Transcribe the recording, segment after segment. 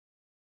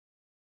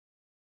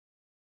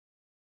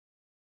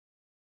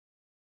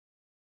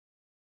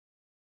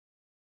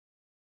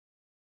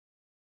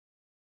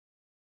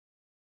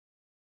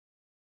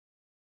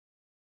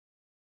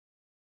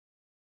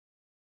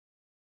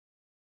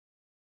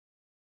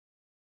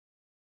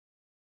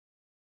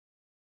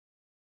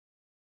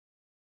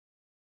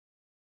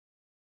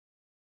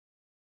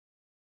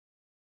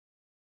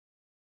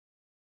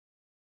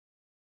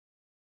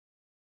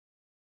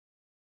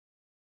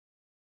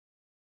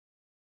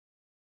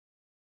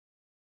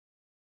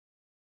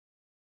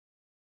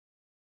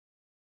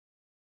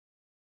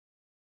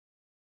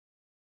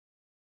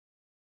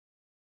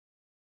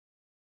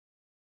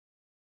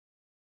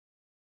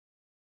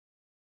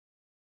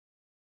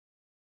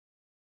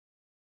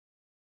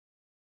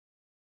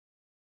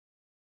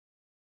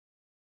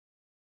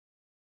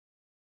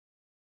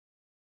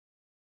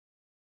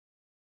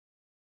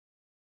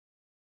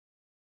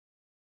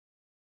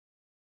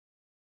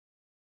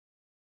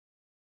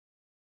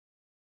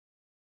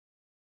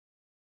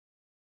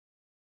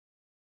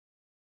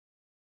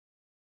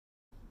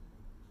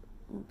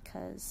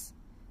because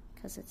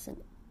it's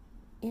an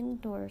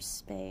indoor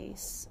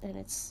space and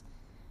it's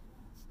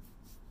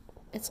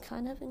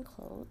kind of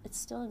enclosed. It's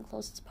still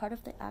enclosed. It's part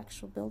of the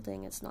actual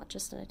building. It's not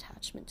just an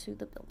attachment to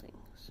the building.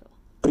 So.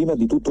 Prima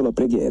di tutto la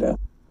preghiera.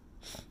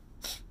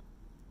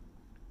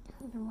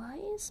 And why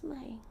is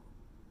my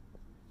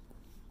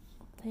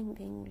thing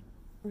being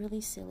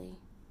really silly?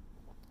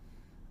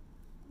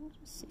 Let me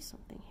just see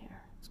something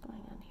here. What's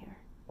going on here?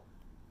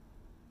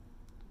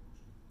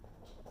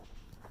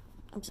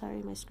 I'm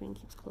sorry, my screen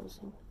keeps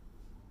closing.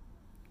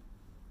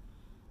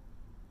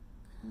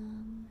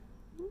 Don't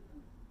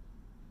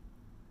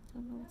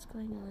know what's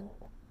going on.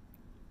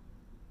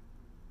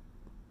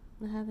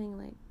 I'm having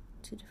like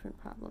two different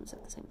problems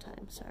at the same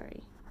time.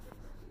 Sorry.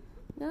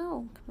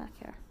 No, come back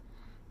here.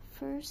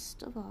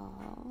 First of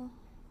all,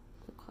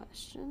 the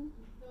question.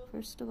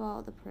 First of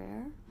all, the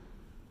prayer.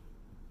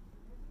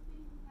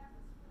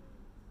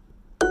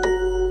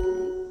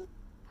 Okay.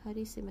 How do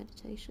you say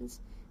meditations?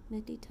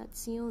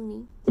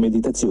 Meditazioni.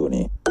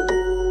 Meditazioni.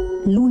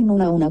 Lui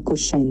non ha una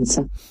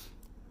coscienza.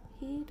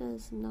 He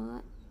does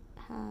not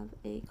have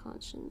a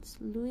conscience.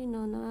 Lui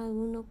non ha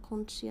una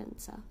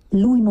coscienza.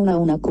 Lui non ha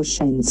una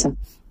coscienza.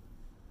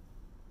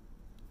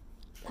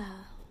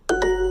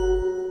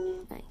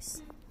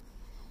 Nice.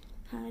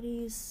 How do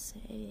you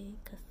say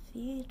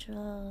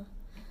cathedral?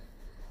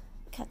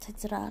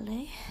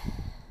 Cattedrale.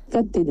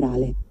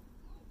 Cattedrale.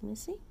 Let me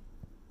see.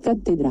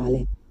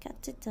 Cattedrale.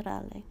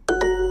 Cattedrale.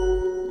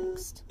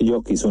 Next. Gli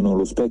occhi sono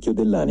lo specchio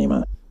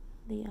dell'anima.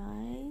 The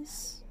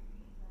eyes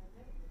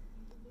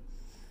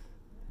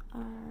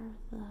are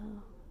the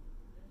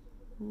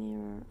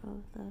mirror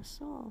of the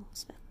soul.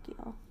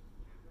 Specchio.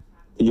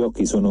 Gli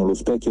occhi sono lo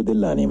specchio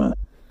dell'anima.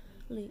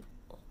 Gli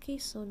occhi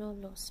sono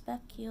lo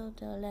specchio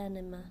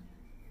dell'anima.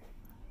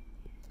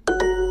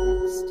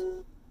 Next.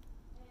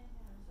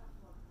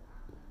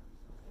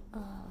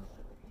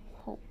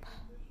 Hope.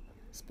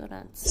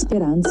 Speranza.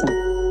 Speranza.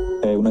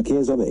 È una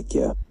chiesa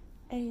vecchia.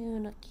 È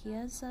una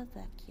chiesa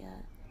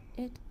vecchia.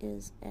 It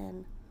is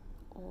an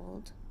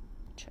old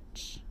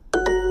church.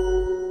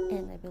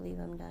 And I believe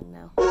I'm done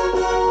now.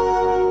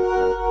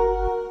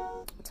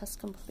 Test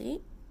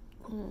complete.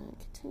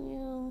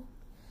 Continue.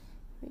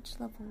 Reach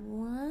level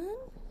 1.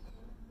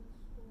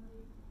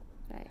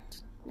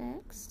 Right.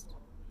 Next.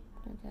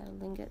 I gotta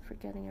Lingit for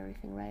getting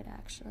everything right,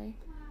 actually.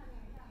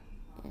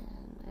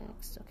 And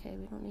next. Okay,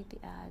 we don't need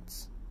the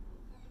ads.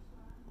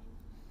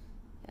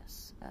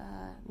 Yes.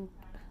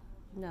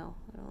 No,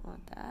 I don't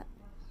want that.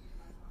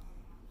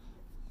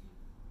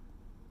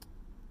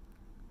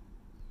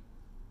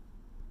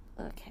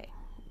 Okay,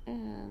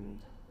 and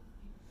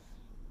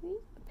we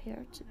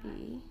appear to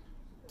be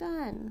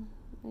done.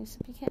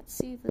 Except you can't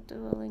see the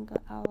Duolingo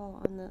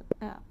owl on the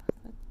app.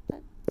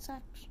 That's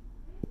actually...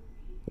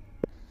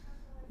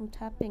 I'm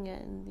tapping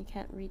it and you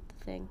can't read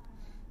the thing.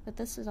 But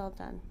this is all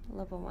done,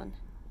 level 1.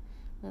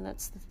 And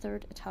that's the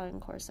 3rd Italian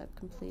course I've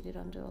completed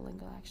on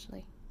Duolingo,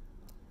 actually.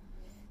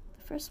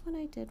 The first one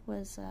I did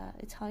was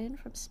Italian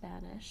from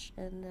Spanish,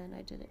 and then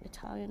I did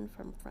Italian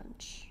from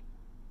French.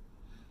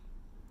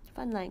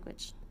 Fun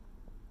language.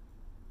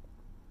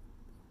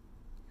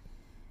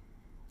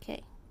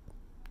 Okay,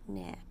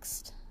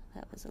 next.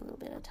 That was a little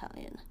bit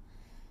Italian.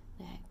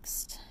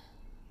 Next.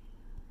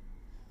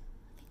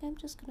 I think I'm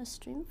just going to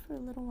stream for a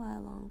little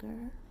while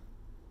longer.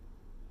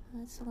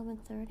 It's 11:30.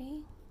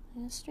 I'm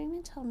going to stream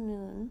until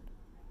noon.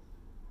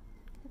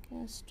 I'm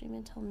going to stream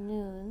until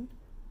noon.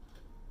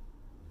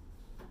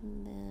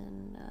 And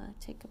then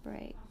take a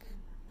break.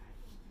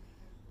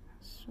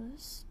 So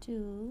let's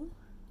do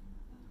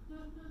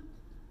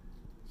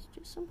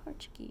some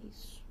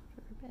Portuguese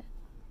for a bit.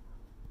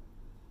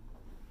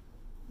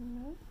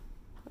 No,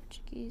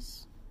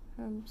 Portuguese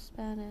from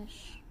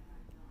Spanish.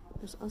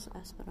 There's also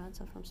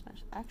Esperanza from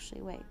Spanish.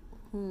 Actually, wait.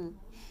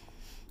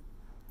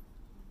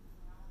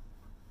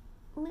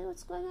 Wait,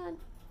 what's going on?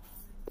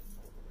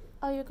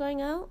 Oh, you're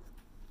going out?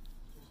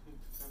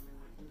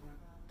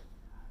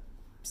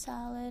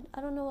 Salad.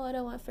 I don't know what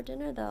I want for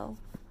dinner, though.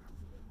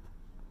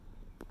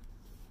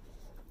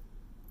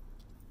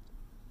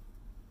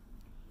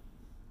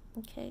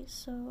 Okay,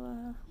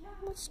 so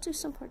let's do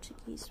some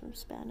Portuguese from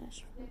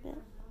Spanish for a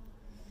bit.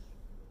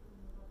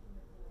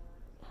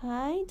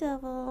 Hi,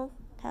 Devil.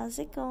 How's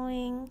it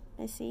going?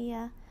 I see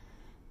ya.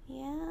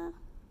 Yeah.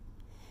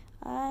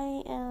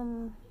 I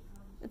am...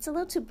 It's a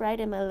little too bright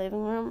in my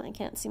living room. I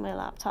can't see my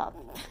laptop.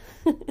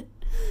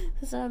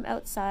 So I'm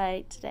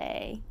outside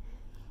today.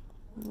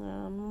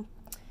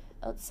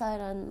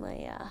 Outside on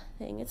my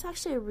thing. It's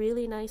actually a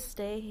really nice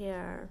day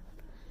here.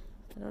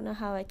 I don't know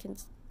how I can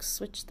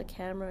switch the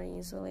camera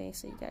easily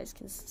so you guys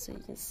can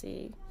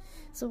see.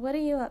 So what are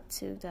you up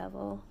to,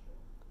 Devil?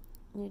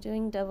 You're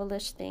doing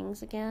devilish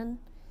things again?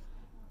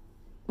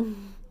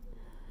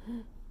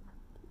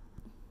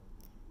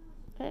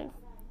 Okay.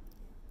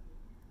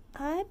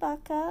 Hi,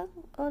 Baka.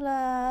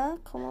 Hola.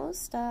 ¿Cómo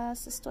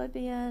estás? Estoy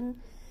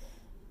bien.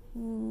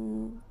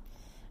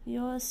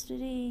 Yo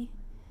estudié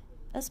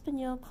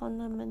español con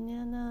la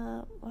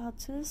mañana. Wow,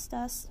 tú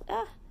estás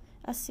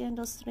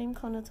haciendo stream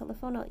con el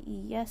teléfono.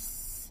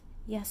 Yes,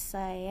 Yes,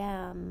 I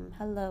am.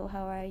 Hello,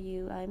 how are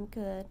you? I'm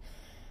good.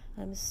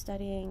 I'm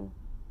studying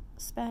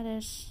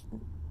Spanish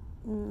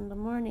in the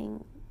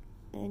morning.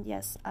 And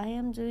yes, I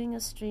am doing a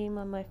stream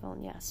on my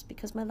phone, yes,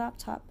 because my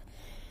laptop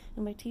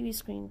and my TV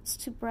screen, it's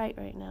too bright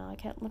right now. I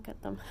can't look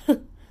at them.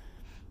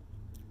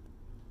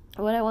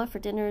 What I want for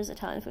dinner is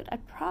Italian food. I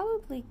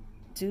probably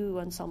do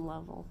on some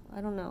level.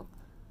 I don't know.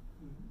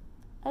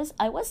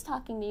 I was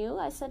talking to you.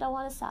 I said I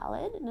want a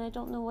salad, and I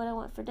don't know what I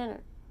want for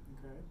dinner.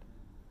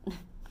 Okay.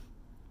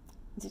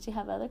 Did you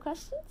have other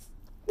questions?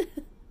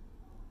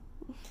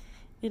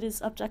 It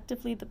is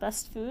objectively the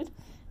best food.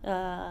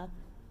 Did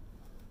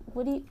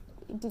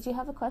you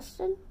have a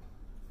question?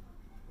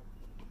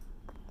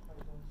 I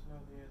don't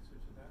know the answer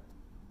to that.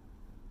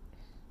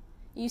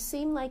 You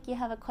seem like you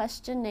have a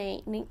question,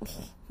 Nate.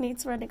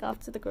 Nate's running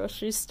off to the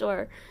grocery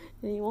store,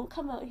 and he won't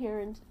come out here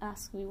and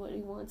ask me what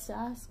he wants to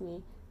ask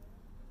me.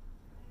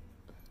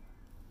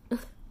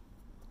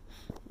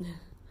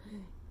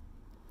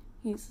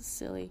 He's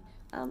silly.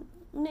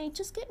 Nate,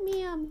 just get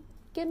me a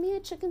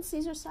chicken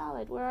Caesar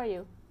salad. Where are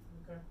you?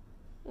 Okay.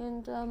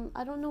 And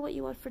I don't know what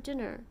you want for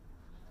dinner.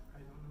 I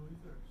don't know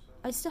either. So.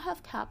 I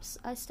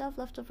still have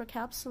leftover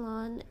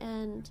capsalon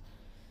and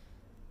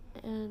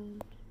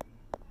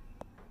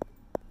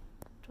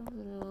don't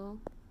know.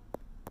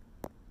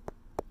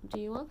 Do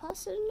you want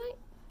pasta tonight?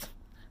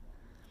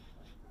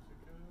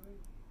 Particularly?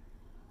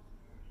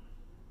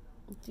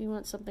 Do you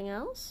want something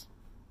else?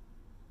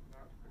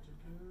 Not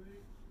particularly.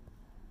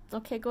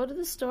 Okay, go to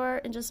the store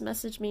and just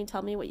message me and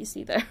tell me what you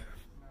see there. No,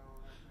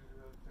 maybe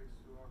that takes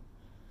too long.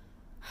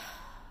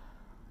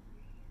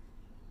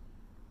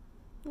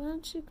 Why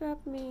don't you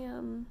grab me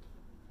some...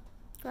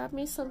 Grab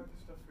the stuff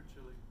for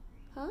chili.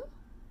 Huh?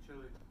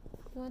 Chili.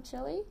 You want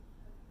chili?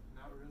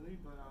 Not really,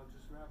 but I'll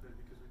just grab it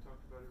because we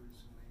talked about it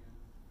recently. And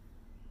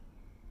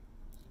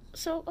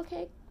So,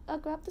 okay, I'll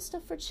grab the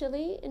stuff for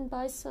chili and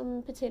buy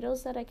some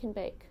potatoes that I can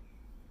bake.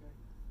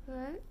 Okay.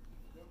 Alright?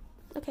 Yep.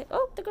 Okay.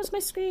 Oh, there goes my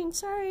screen.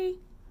 Sorry.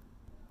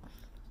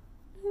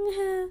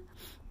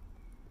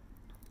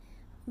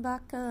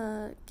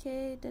 Vaca,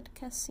 qué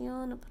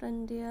dedicación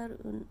aprender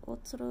un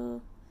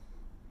otro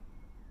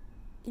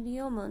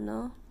idioma,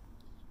 ¿no?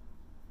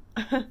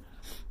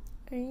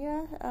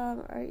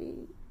 Are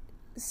you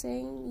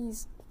saying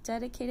he's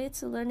dedicated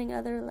to learning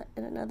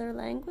another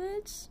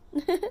language?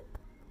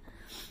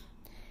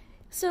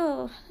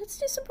 So, let's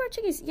do some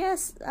Portuguese.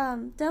 Yes,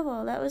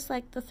 Devil, that was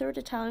like the 3rd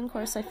Italian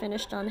course I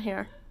finished on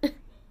here.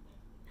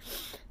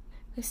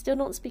 I still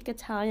don't speak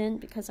Italian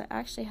because I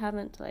actually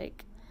haven't,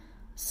 like,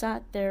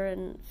 sat there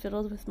and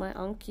fiddled with my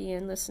Anki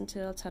and listened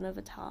to a ton of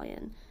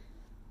Italian.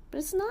 But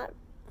it's not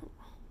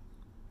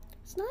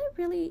a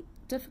really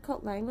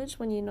difficult language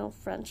when you know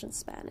French and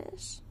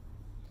Spanish.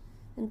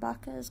 And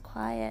Baca is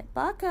quiet.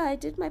 Baca, I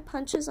did my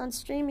punches on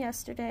stream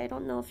yesterday. I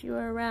don't know if you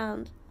were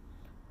around.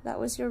 That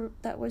was your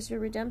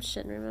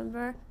redemption,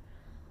 remember?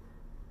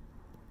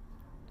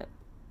 I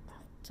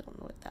don't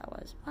know what that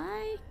was.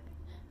 Why?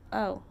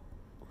 Oh,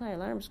 my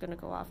alarm's gonna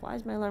go off. Why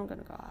is my alarm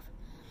gonna go off?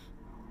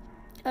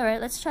 Alright,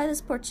 let's try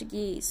this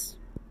Portuguese.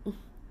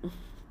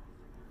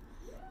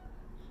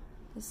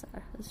 Let's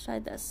try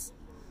this.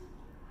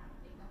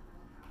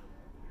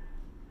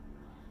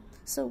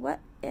 So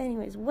what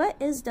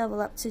is Devil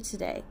up to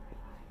today?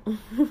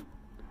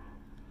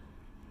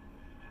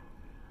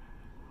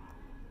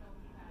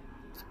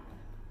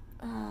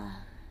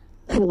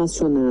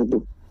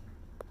 Relacionado.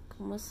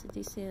 ¿Cómo se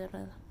dice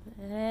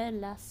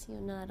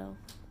relacionado?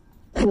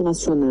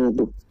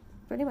 Relacionado.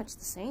 Pretty much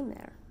the same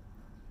there.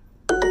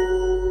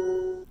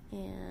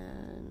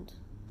 And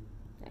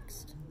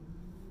next.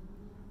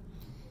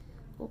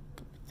 Oh,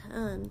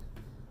 Capitan.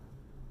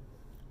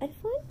 I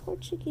find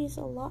Portuguese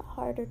a lot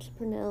harder to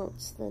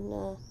pronounce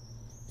than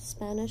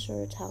Spanish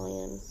or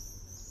Italian.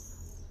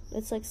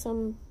 It's like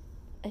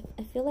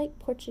I feel like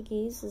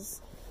Portuguese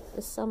is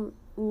some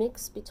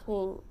mix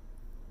between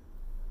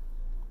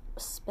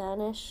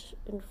Spanish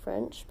and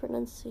French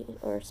pronunciation,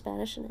 or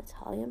Spanish and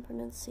Italian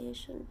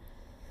pronunciation.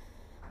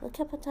 O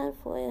Capitan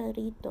foi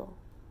Rito.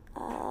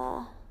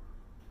 I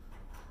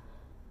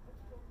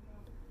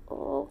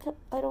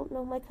don't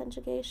know my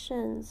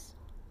conjugations.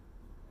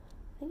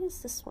 I think it's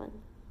this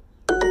one.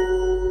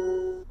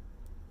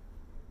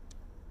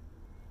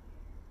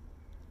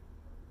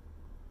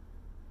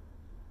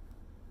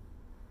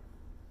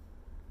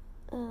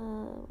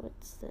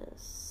 What's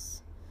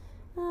this?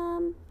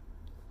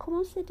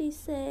 ¿Cómo se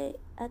dice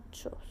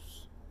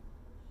hechos?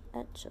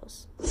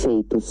 Hechos.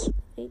 Feitos.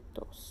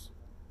 Feitos.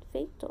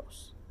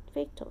 Feitos.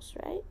 Feitos,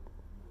 right?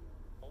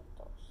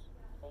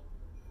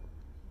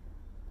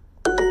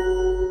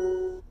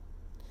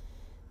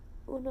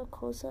 Una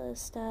cosa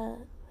está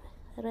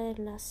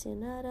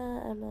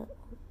relacionada a la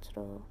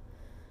otra.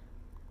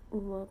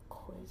 Uma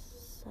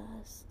coisa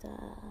está...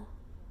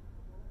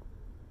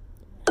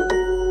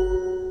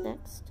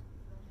 Next.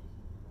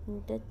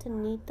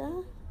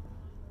 Detenida.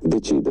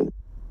 Decide.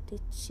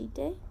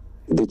 Decide.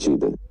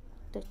 Decide.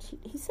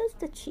 He says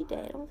decide.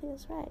 I don't think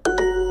that's right.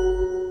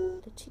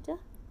 Decida.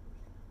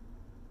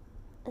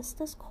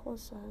 estas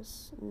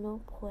cosas no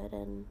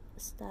pueden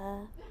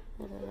estar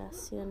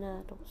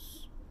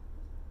relacionadas.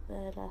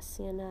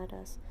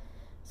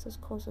 Esas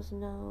cosas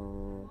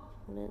no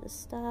pueden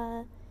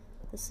estar.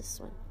 This is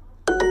one.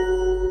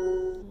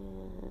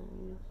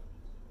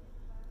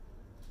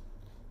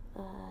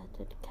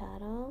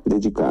 Dedicado.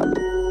 Dedicado.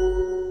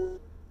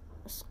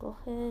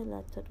 Escoge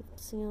la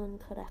traducción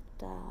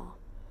correcta.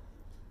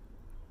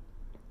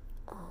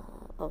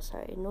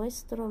 Sorry.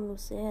 Nuestro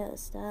museo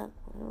está.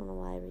 I don't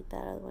know why I read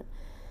that other one.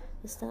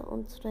 Está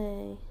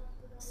entre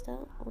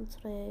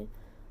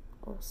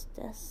os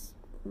 10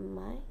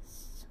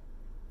 mais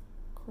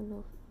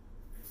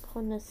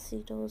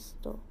conhecidos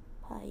do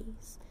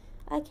país.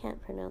 I can't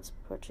pronounce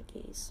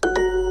Portuguese.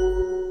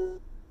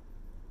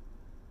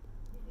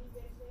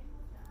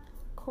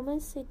 Como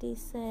se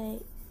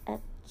dice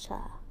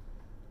hecha?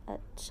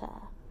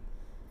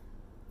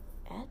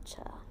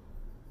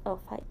 Oh,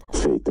 feita.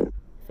 Feita.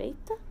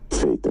 Feita?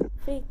 Feita.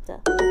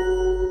 Feita.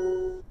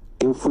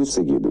 Eu fui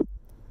seguido.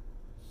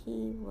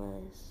 He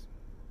was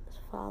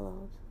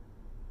followed.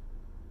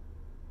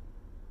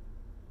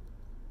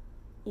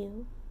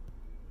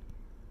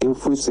 Eu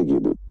fui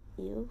seguido.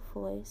 Eu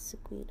fui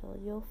seguido.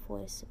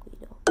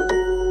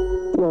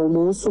 O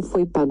almoço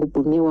foi pago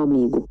por meu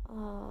amigo.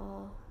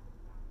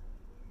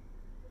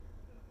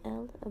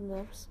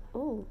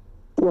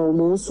 O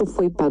almoço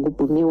foi pago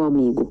por meu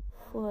amigo.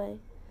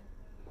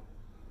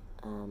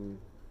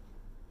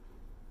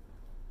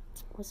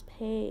 Was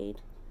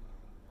paid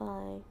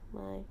by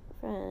my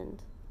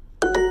friend.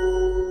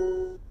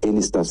 Ele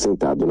está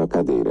sentado na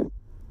cadeira.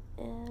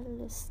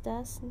 Ele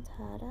está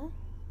sentado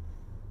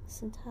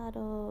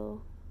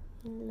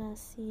em la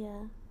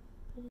silla.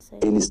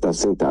 Ele está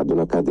sentado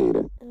na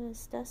cadeira. Ele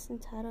está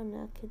sentado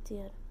na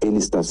cadeira. Ele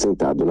está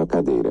sentado na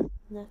cadeira.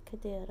 Na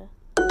cadeira.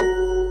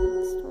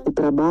 O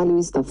trabalho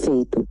está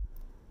feito.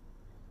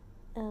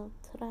 El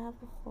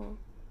trabajo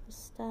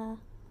está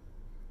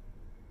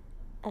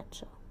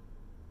hecho.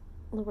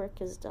 The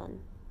work is done.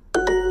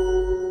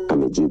 A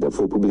medida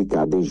foi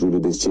publicada em julho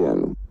deste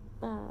ano.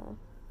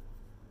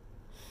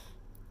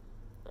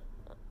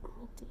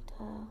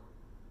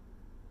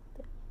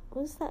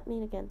 What does that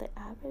mean again? The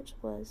average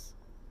was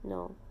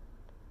no.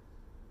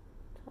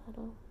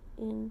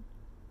 In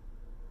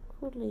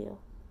julio.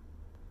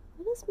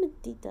 What does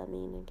medida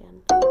mean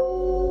again?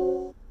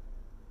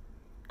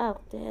 Oh,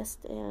 de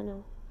este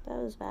año.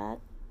 That was bad.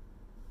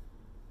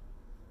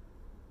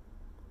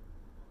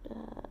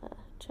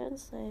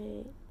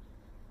 Translate.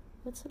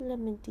 What's la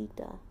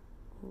medida?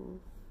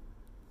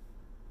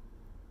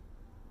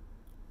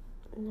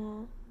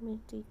 La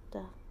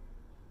medida.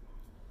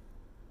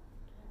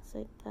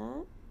 Translate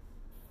that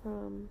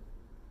from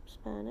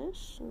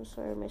Spanish. I'm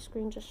sorry, my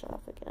screen just shut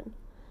off again.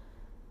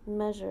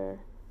 Measure.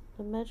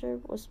 The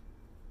measure was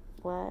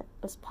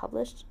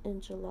published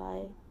in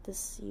July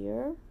this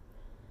year.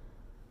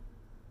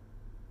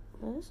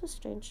 That is a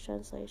strange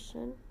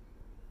translation.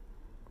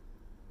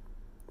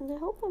 And I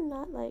hope I'm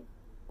not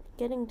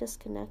getting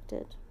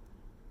disconnected.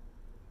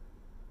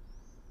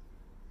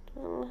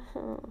 I'll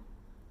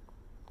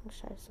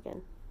try this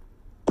again.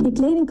 De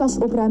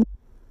kledingkast opruimen.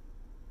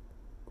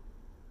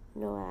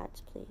 No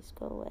ads, please.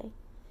 Go away.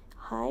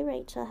 Hi,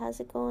 Rachel. How's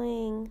it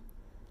going?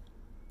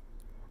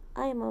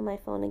 I am on my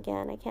phone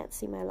again. I can't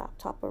see my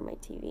laptop or my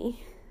TV.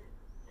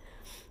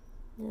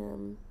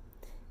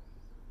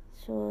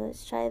 So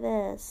let's try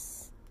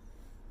this.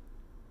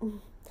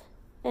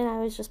 And I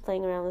was just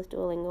playing around with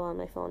Duolingo on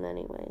my phone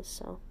anyway,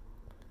 so.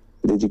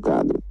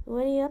 Dedicado.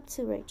 What are you up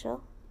to,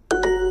 Rachel?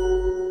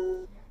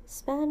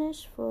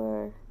 Spanish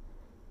for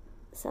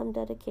some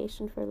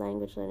dedication for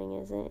language learning,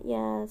 is it?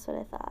 Yeah, that's what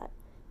I thought.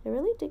 I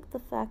really dig the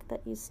fact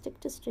that you stick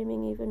to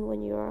streaming even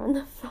when you are on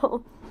the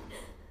phone.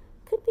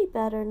 Could be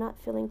better, not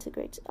feeling too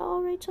great.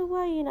 Oh, Rachel, why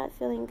are you not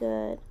feeling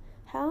good?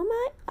 How am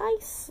I? I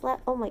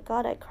slept. Oh my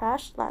god, I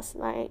crashed last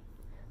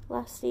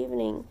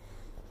evening.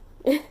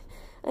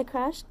 I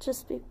crashed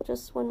just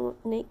when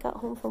Nate got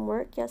home from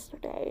work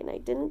yesterday, and I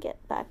didn't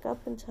get back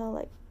up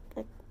until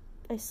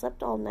I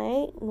slept all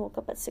night and woke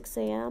up at 6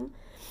 a.m.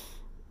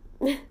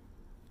 I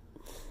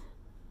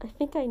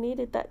think I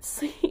needed that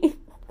sleep.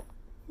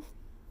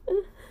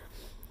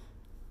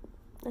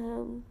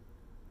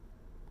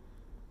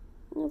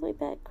 Really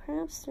bad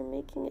cramps are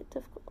making it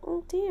difficult.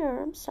 Oh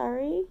dear, I'm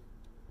sorry.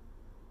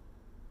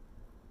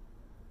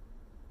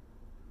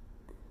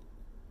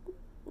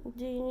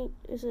 Do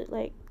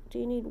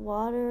you need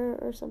water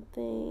or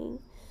something?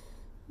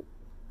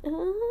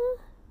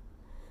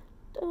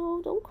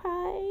 Oh, don't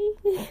cry.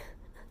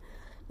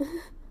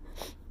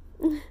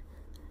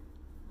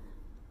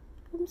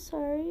 I'm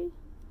sorry.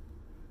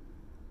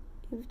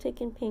 You've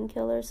taken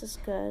painkillers, is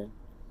good.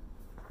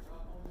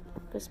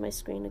 There's my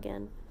screen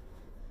again.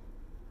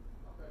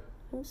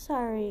 I'm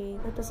sorry,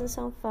 that doesn't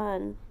sound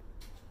fun.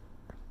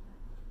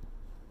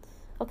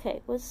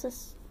 Okay, what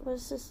does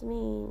this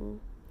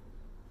mean?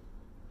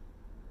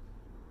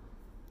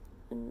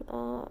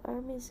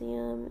 Our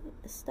museum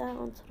está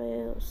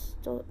entre os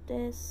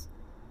 10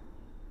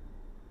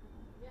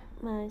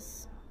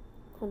 mais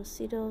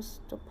conhecidos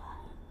do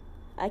país.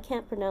 I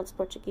can't pronounce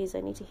Portuguese.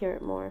 I need to hear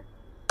it more.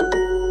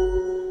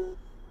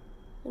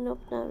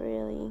 Nope, not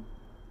really.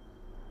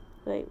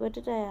 Wait, what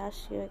did I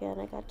ask you again?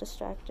 I got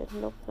distracted.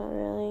 Nope, not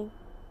really.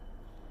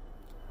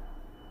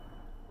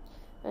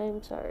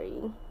 I'm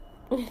sorry.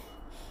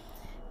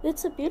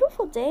 It's a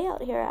beautiful day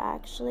out here,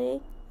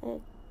 actually.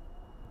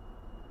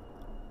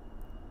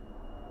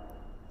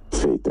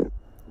 Feita.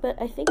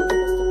 But I think it's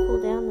supposed to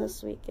cool down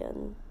this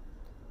weekend.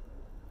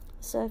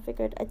 So I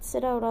figured I'd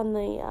sit out on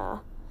the,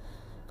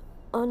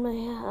 on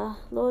my,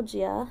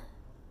 loggia,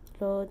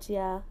 which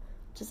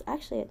is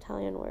actually an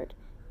Italian word.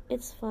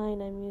 It's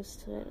fine, I'm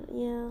used to it.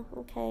 Yeah,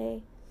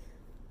 okay.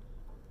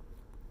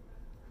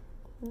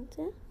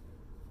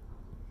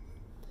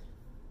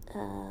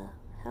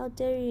 How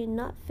dare you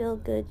not feel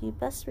good? You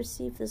best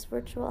receive this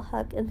virtual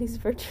hug and these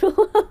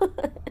virtual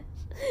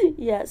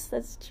Yes,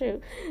 that's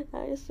true.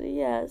 Actually,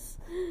 yes.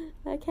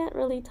 I can't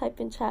really type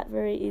in chat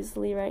very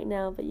easily right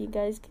now, but you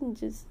guys can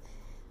just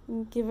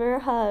give her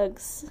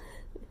hugs.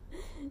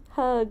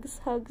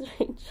 Hugs,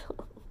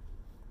 Rachel.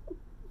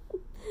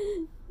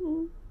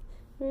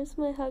 Where's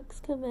my hugs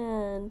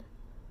command?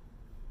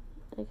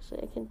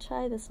 Actually, I can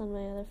try this on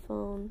my other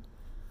phone.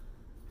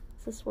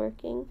 Is this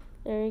working?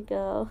 There you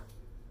go.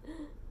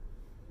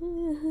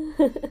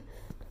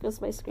 Goes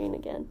my screen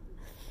again.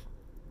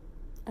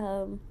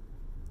 Those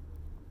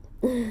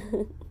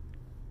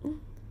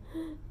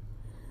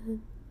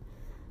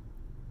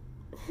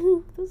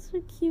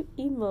are cute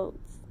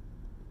emotes.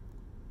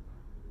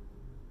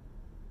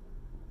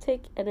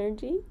 Take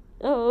energy?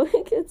 Oh,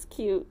 it's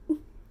cute.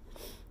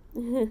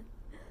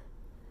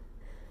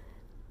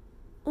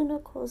 Una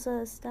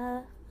cosa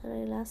está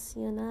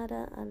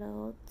relacionada a la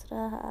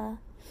otra.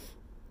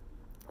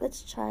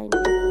 Let's try and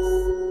do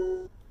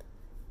this.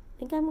 I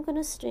think I'm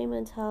gonna stream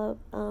until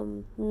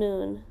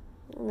noon,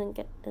 and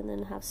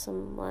then have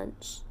some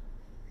lunch,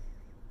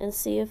 and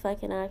see if I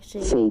can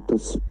actually see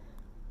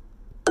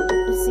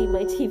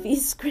my TV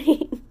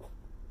screen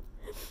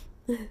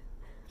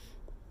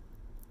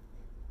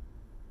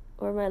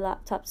or my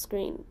laptop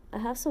screen. I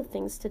have some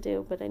things to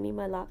do, but I need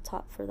my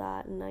laptop for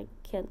that, and I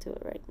can't do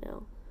it right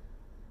now.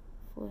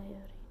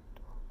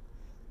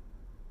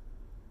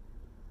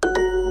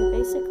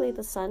 Basically,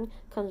 the sun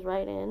comes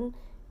right in,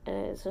 and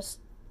it just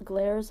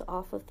glares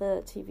off of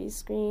the TV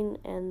screen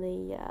and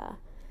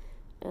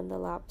the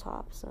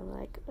laptop. So I'm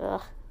like,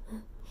 ugh.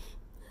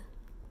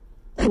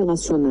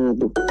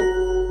 Relacionado.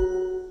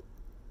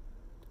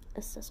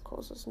 Estas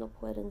cosas no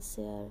pueden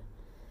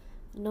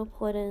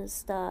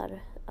estar.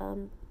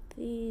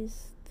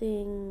 These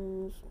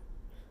things.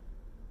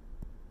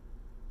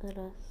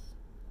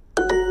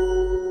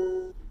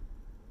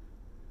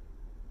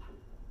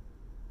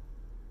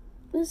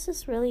 Does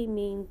this really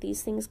mean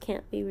these things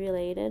can't be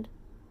related?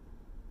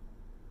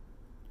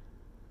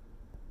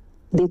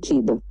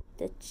 Detida.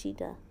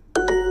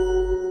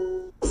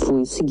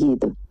 Foi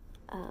seguida.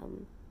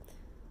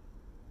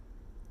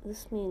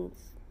 This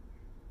means...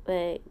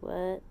 Wait,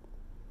 what?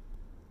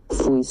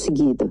 Foi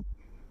seguida.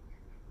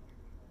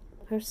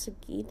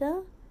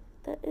 Perseguida?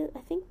 I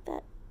think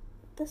that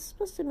that's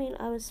supposed to mean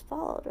I was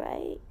followed,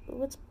 right?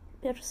 What's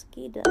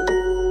perseguida?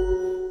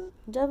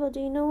 Devil, do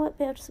you know what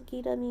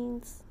perseguida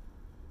means?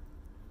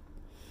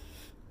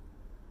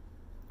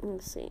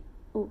 Let's see.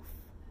 Oof.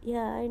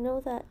 Yeah, I know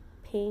that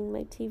pain.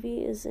 My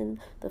TV is in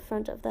the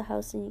front of the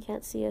house and you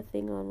can't see a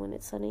thing on when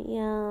it's sunny.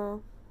 Yeah.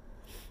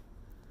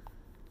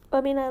 I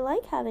mean, I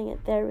like having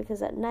it there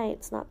because at night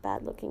it's not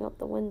bad looking out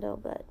the window,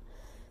 but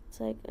it's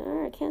like,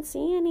 I can't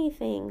see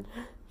anything.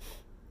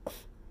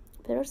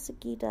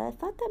 Perseguida. I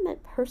thought that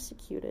meant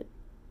persecuted.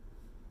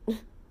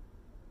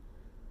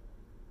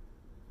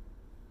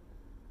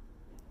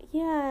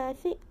 Yeah,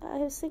 I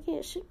was thinking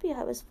it should be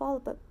I was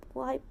followed, but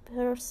why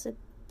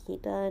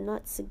perseguida,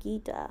 not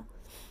seguida?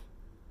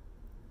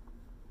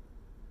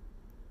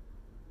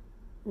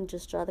 And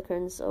just draw the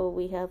curtains. Oh,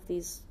 we have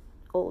these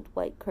old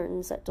white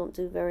curtains that don't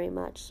do very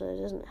much, so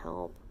it doesn't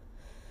help.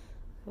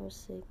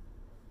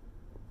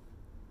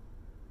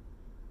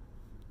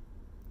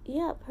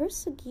 Yeah,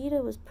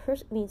 perseguida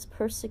means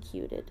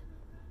persecuted.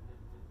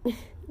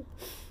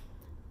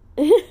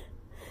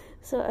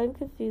 So I'm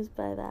confused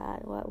by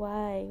that.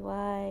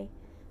 Why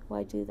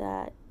do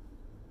that?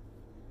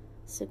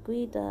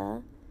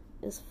 Seguida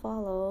is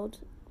followed,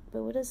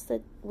 but what was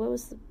the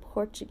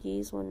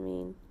Portuguese one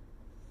mean?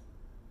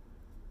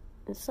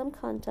 In some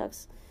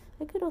context,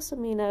 it could also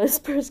mean I was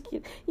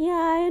persecuted. Yeah,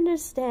 I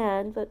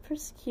understand, but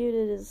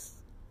persecuted is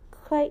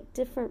quite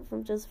different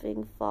from just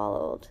being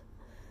followed.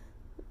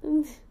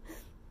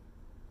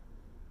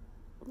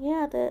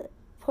 Yeah, the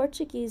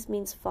Portuguese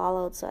means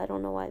followed, so I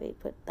don't know why they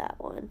put that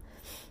one.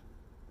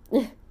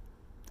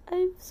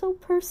 I'm so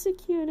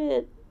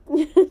persecuted.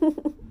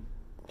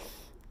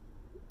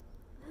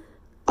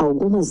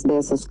 Algumas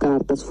dessas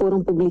cartas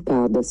foram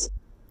publicadas.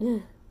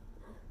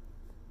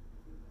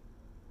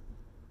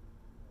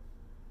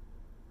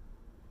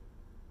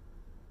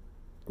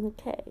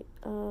 Okay,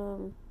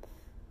 I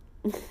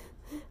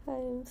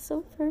am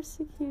so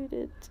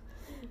persecuted.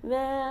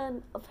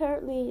 Man,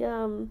 apparently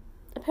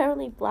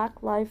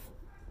Black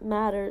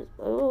Matters.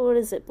 Oh, what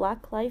is it?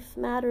 Black Life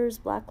Matters,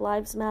 Black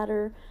Lives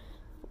Matter.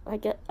 I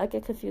get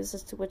confused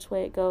as to which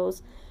way it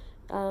goes.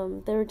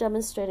 They were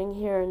demonstrating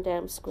here in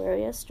Dam Square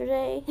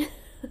yesterday.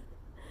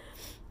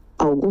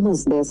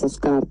 Algumas dessas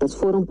cartas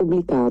foram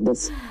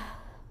publicadas.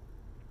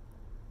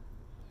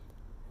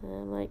 And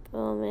I'm like,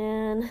 oh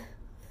man.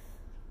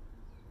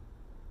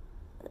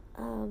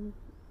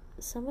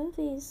 Some of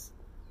these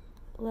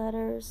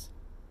letters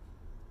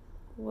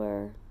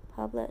were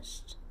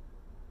published.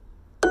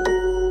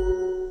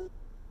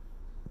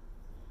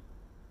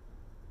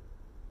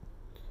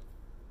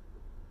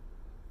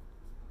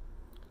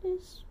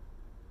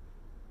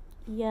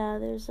 Yeah,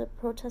 there's a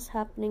protest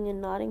happening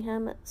in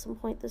Nottingham at some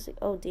point this week.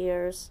 Oh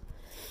dears.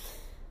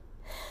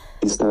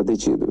 Está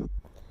detido.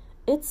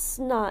 It's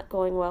not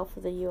going well for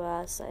the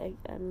U.S. I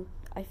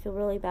feel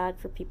really bad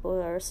for people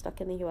who are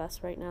stuck in the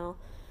U.S. right now.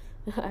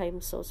 I'm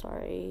so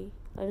sorry.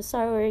 I'm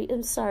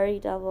sorry,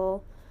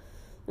 devil.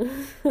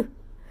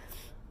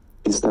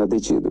 Está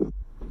detido.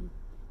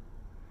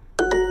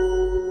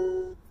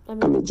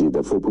 A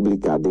medida foi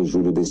publicada em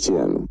julho deste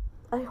ano.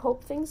 I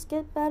hope things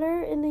get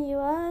better in the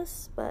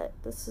U.S., but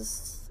this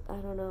is, I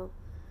don't know.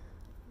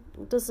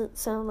 It doesn't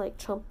sound like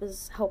Trump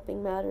is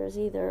helping matters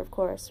either, of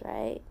course,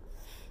 right?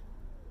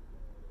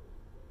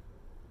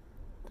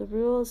 The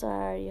rules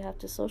are you have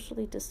to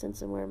socially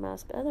distance and wear a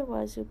mask,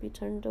 otherwise you'll be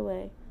turned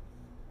away.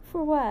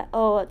 For what?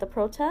 Oh, at the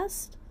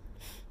protest?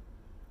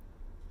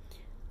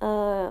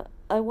 I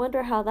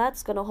wonder how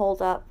that's gonna hold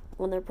up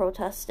when they're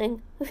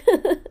protesting.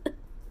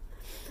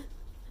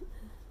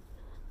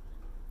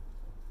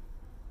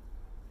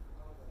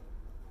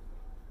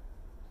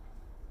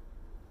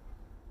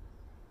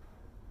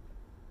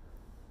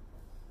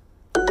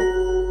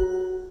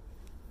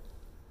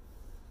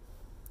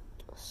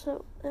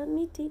 So, a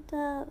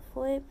medida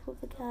foi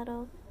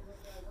publicado.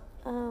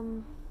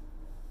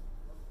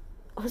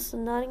 So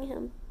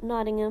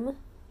Nottingham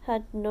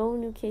had no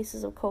new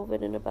cases of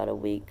COVID in about a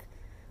week.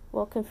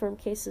 Well, confirmed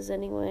cases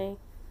anyway.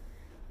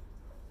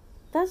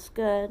 That's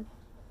good.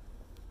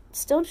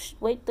 Still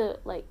wait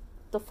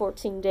the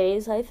 14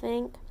 days, I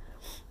think.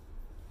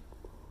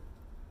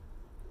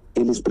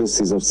 Eles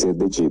precisam ser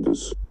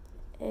detidos.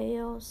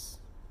 Eos.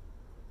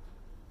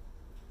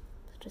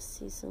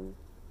 Precisam.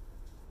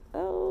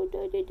 Oh,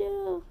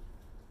 no.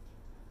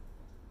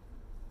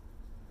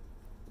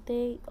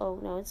 Oh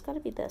no, it's gotta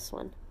be this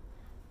one.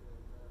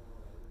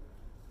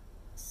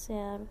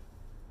 Ser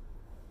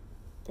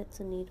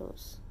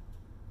detenidos.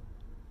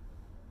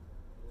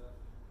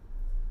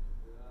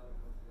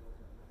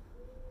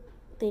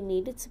 They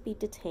needed to be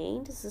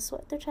detained? Is this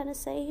what they're trying to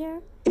say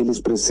here? Eles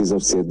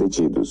precisam ser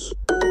detidos.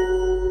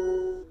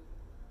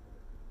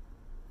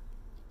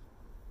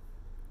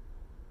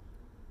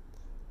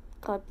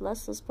 God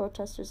bless those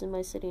protesters in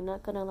my city.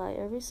 Not gonna lie,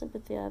 every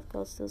sympathy I have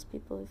goes to those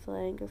people who feel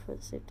anger for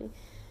the safety.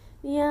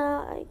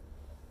 Yeah.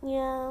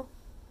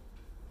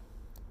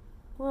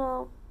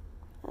 Well,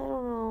 I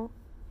don't know.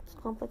 It's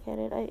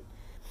complicated.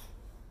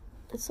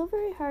 It's so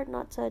very hard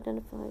not to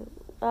identify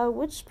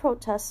which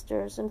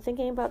protesters. I'm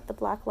thinking about the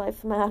Black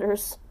Lives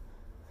Matters.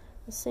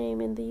 The same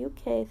in the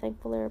UK.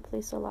 Thankfully, our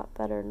police are a lot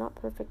better. Not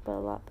perfect, but a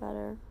lot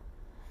better.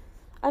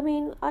 I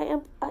mean,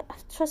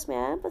 trust me,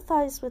 I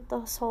empathize with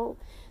this whole.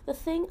 The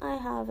thing I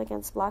have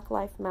against Black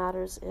Lives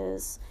Matters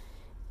is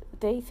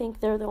they think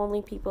they're the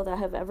only people that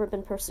have ever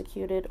been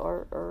persecuted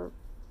or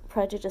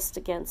prejudiced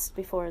against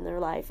before in their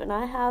life. And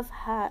I have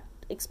had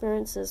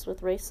experiences with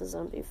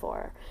racism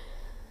before,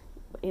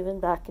 even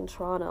back in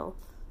Toronto,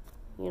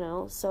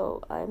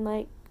 so I'm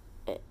like,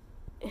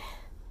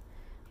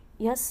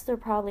 yes, they're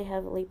probably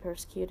heavily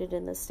persecuted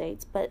in the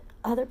States, but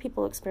other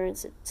people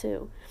experience it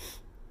too.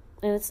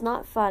 And it's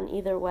not fun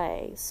either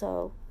way,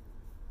 so.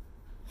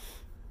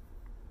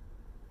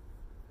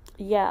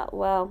 Yeah,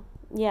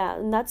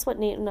 and that's what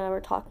Nate and I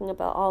were talking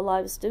about. All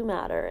lives do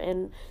matter,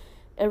 and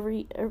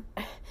every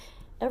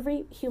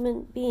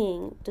human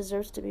being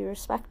deserves to be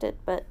respected.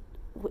 But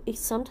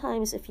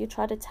sometimes if you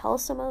try to tell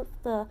some of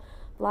the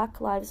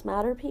Black Lives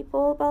Matter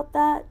people about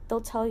that,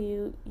 they'll tell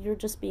you you're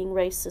just being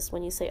racist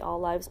when you say all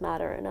lives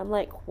matter. And I'm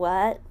like,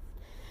 what?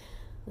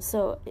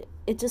 So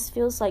it just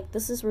feels like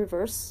this is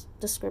reverse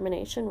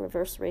discrimination,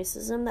 reverse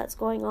racism that's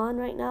going on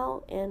right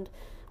now. And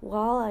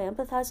while I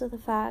empathize with the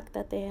fact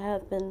that they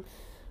have been,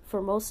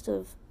 for most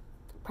of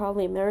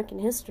probably American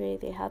history,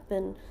 they have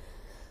been,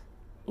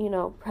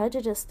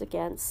 prejudiced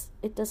against,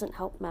 it doesn't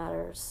help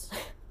matters.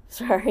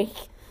 Sorry.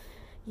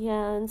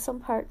 Yeah, in some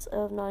parts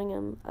of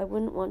Nottingham, I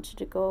wouldn't want you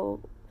to go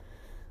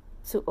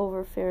to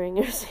overfaring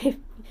your safety.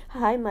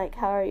 Hi, Mike,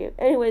 how are you?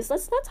 Anyways,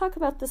 let's not talk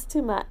about this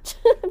too much.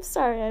 I'm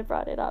sorry I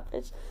brought it up.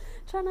 I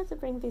try not to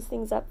bring these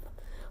things up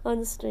on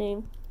the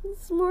stream.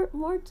 It's more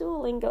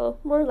Duolingo,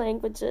 more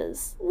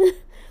languages.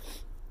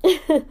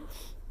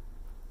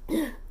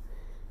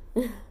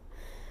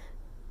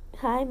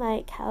 Hi,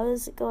 Mike, how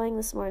is it going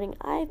this morning?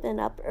 I've been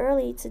up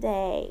early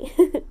today.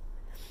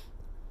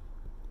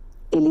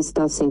 Ele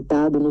está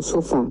sentado no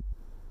sofá.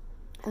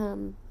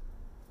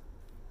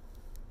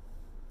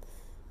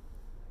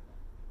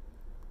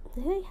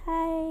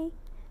 Hi.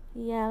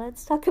 Yeah,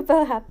 let's talk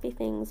about happy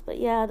things. But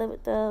yeah,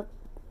 the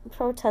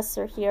protests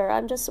are here.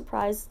 I'm just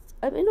surprised.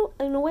 I mean,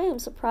 in a way, I'm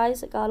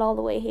surprised it got all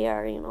the way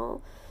here, you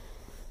know.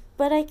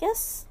 But I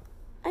guess,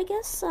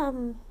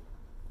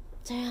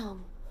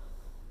 damn.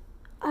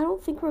 I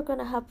don't think we're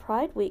gonna have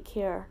Pride Week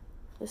here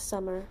this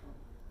summer.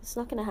 It's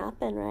not gonna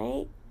happen,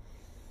 right?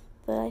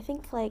 But I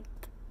think, like,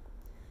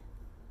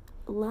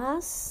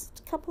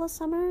 last couple of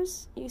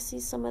summers, you see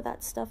some of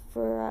that stuff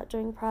for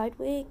during Pride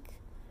Week.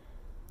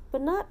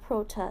 But not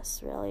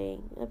protests, really.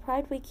 The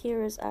Pride Week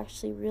here is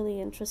actually really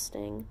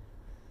interesting.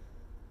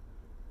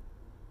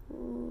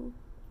 In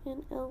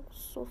El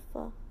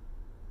Sofa.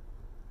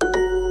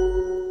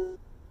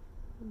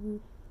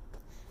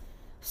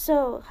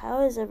 So,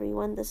 how is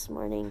everyone this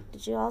morning?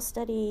 Did you all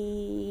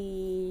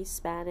study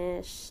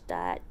Spanish,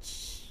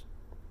 Dutch,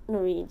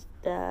 Norwegian?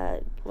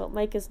 Well,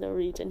 Mike is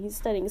Norwegian. He's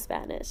studying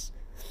Spanish.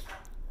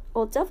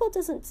 Well, Devil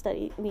doesn't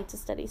need to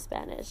study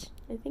Spanish.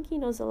 I think he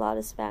knows a lot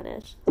of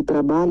Spanish. O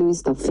trabalho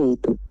está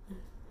feito.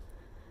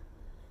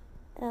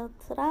 El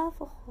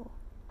trabajo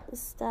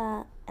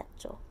está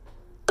hecho.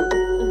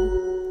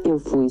 Eu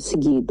fui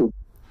seguido.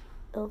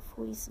 Eu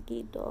fui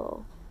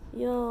seguido.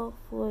 Eu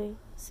fui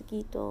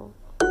seguido.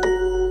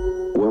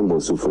 O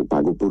almoço foi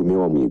pago por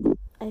meu amigo.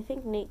 I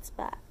think Nate's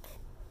back.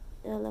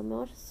 El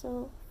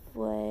almuerzo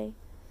fue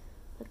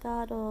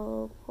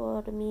pagado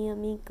por mi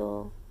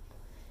amigo.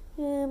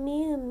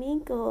 Mi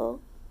amigo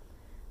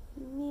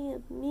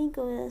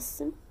es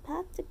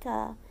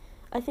simpática.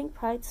 I think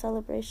Pride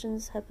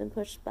celebrations have been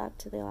pushed back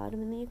to the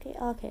autumn in the UK.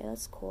 Okay,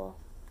 that's cool.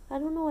 I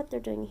don't know what they're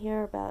doing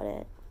here about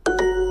it.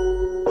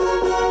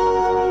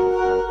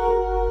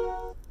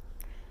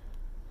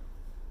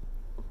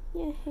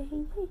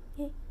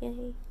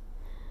 Yay.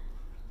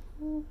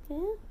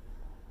 Okay.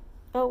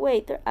 Oh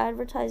wait, they're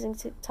advertising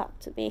TikTok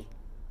to me.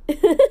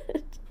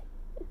 Did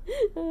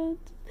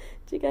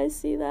you guys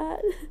see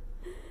that?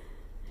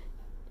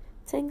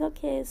 Tengo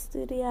que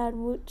estudiar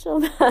mucho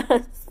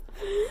más.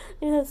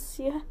 Yes,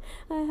 yeah.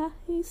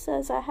 He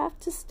says I have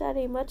to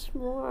study much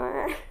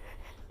more.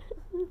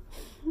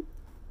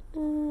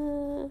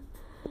 Don't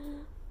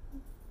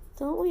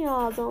we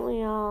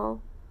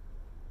all?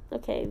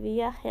 Okay,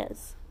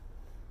 viajes.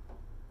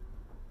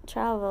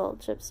 Travel,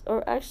 trips.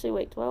 Or actually,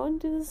 wait, do I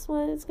want to do this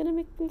one? It's gonna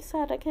make me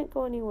sad. I can't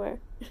go anywhere.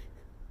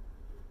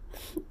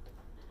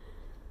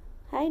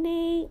 Hi,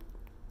 Nate.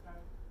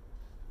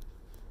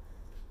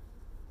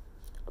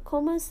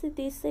 ¿Cómo se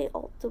dice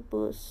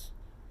autobús?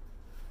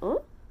 Huh?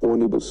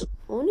 Ônibus.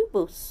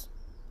 Ônibus.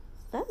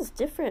 That is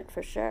different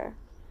for sure.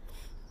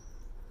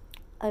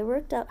 I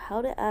worked out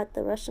how to add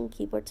the Russian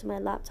keyboard to my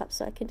laptop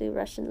so I can do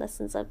Russian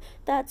lessons of.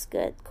 That's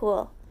good.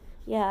 Cool.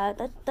 Yeah,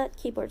 that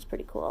keyboard's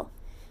pretty cool.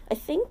 I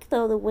think,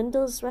 though, the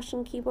Windows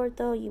Russian keyboard,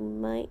 though,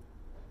 I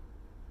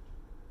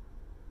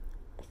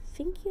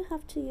think you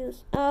have to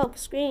use... Oh,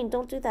 screen,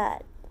 don't do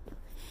that.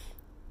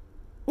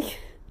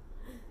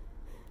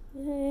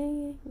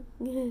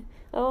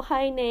 Oh,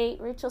 hi, Nate.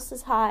 Rachel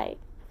says hi.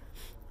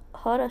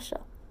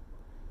 Хорошо,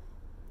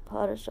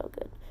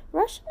 good.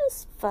 Russian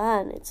is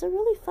fun. It's a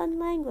really fun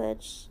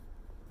language.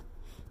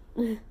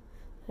 I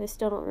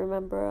still don't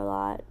remember a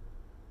lot.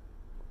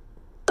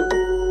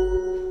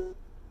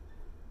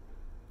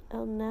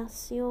 Él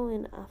nació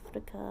en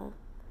África.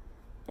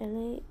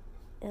 Él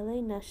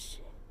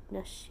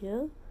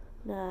nació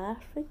en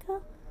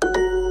África?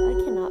 I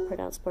cannot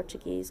pronounce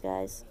Portuguese,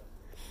 guys.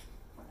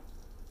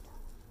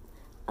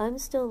 I'm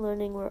still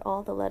learning where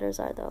all the letters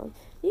are, though.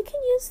 You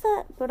can use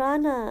that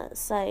Brana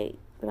site,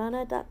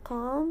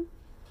 brana.com. You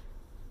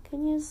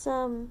can use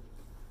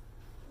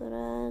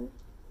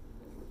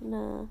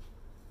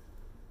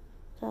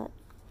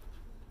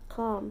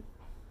brana.com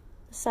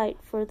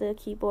site for the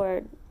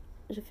keyboard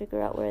to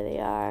figure out where they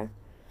are.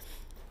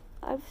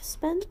 I've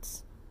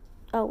spent,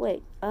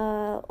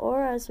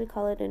 or as we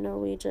call it in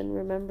Norwegian,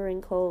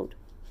 remembering code.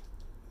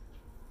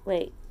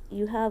 Wait,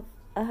 I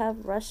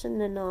have Russian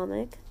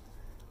mnemonic.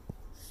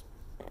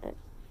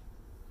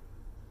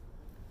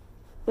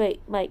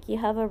 Wait, Mike, you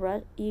have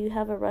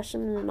a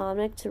Russian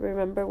mnemonic to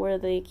remember where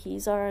the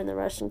keys are in the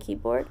Russian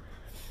keyboard?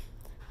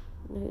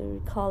 We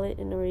call it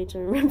in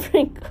Norwegian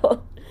remembering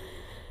code.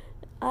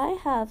 I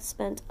have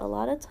spent a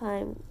lot of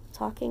time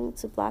talking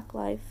to Black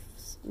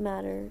Lives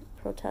Matter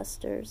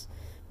protesters.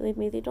 Believe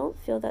me, they don't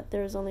feel that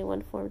there is only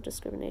one form of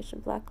discrimination.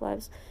 Black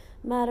Lives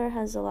Matter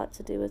has a lot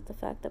to do with the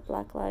fact that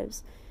Black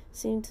lives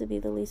seem to be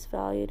the least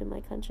valued in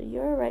my country.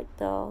 You're right,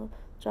 though.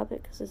 Drop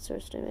it because it's your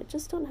stream. I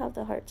just don't have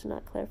the heart to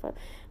not clarify.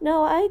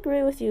 No, I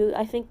agree with you.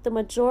 I think the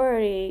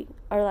majority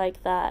are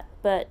like that.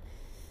 But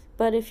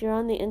if you're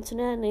on the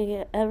internet and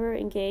you ever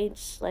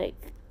engage,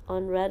 like,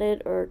 on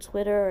Reddit or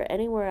Twitter or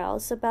anywhere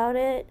else about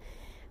it,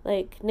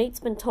 like, Nate's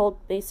been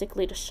told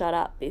basically to shut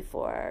up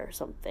before or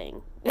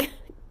something.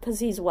 Because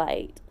he's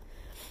white.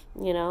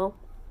 You know?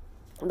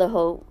 The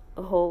whole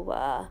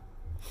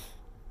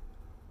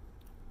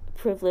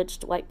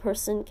privileged white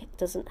person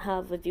doesn't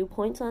have a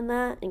viewpoint on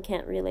that and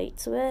can't relate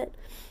to it.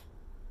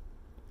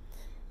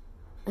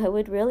 I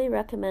would really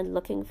recommend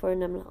looking for a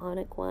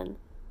mnemonic one.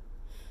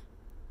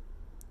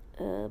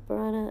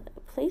 Barana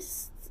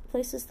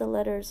places the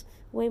letters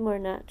way more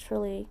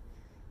naturally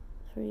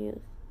for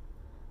you.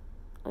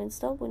 I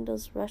installed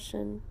Windows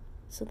Russian,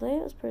 so the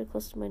layout was pretty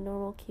close to my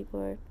normal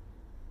keyboard.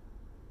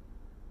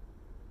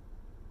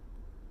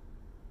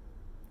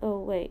 Oh,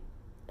 wait.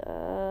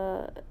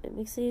 It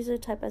makes it easier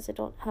to type as I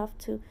don't have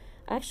to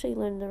actually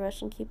learn the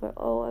Russian keyboard.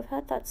 Oh, I've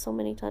had that so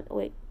many times.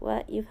 Wait,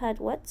 what? You've had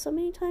what so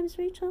many times,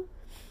 Rachel?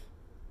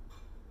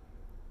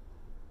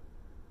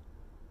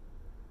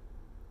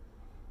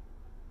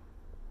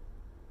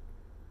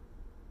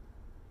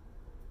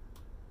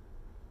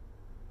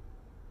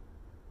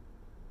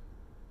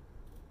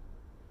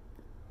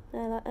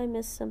 I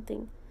missed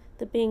something.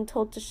 The being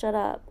told to shut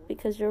up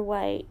because you're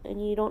white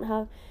and you don't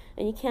have,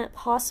 and you can't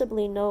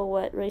possibly know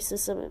what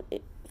racism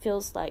it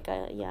feels like.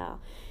 Yeah.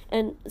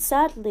 And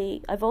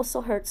sadly, I've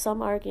also heard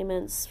some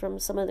arguments from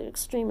some of the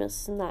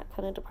extremists in that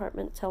kind of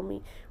department tell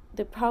me,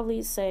 they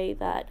probably say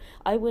that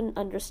I wouldn't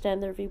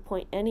understand their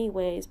viewpoint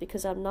anyways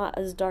because I'm not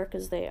as dark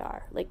as they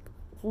are. Like,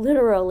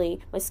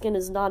 literally, my skin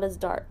is not as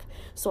dark,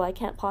 so I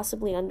can't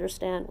possibly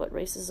understand what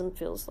racism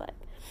feels like.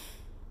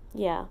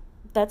 Yeah.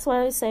 That's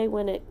why I say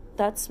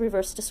that's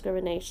reverse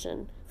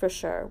discrimination for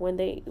sure when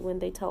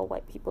they tell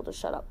white people to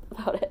shut up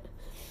about it.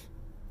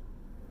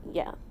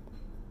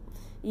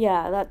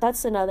 Yeah,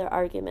 that's another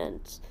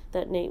argument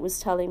that Nate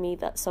was telling me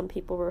that some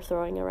people were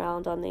throwing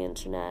around on the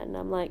internet, and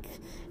I'm like,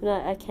 no,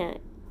 I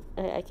can't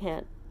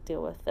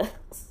deal with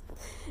this.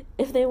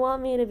 If they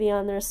want me to be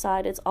on their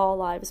side, it's all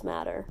lives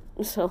matter.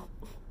 So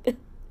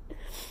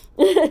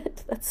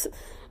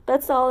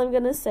that's all I'm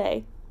gonna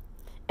say.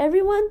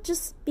 Everyone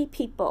just be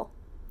people.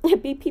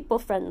 Be people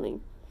friendly.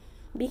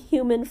 Be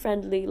human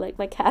friendly like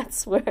my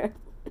cats were.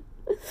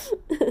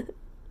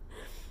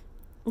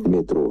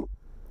 Metrô.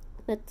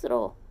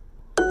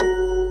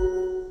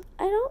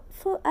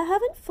 I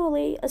haven't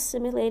fully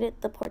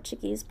assimilated the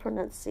Portuguese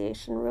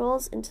pronunciation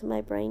rules into my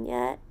brain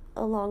yet,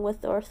 along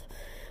with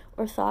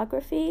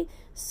orthography,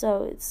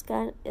 so it's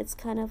kind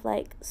of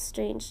like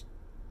strange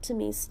to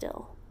me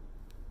still.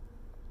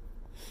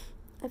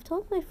 I've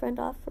told my friend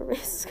off for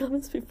racist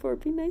comments before.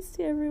 Be nice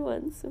to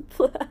everyone.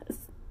 Simple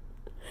as.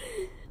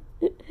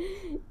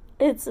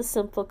 It's a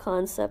simple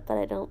concept, but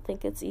I don't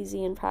think it's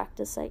easy in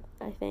practice, I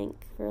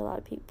think, for a lot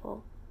of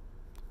people.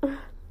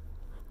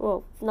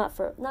 Well, not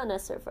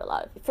necessarily for a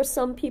lot of people. For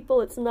some people,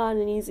 it's not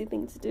an easy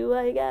thing to do,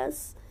 I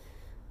guess.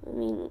 I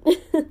mean,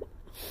 but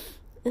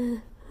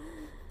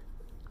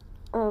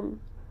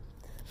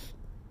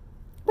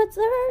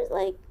there are,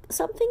 like,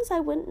 some things I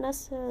wouldn't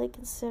necessarily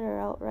consider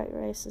outright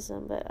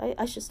racism, but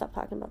I should stop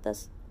talking about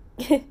this.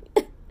 I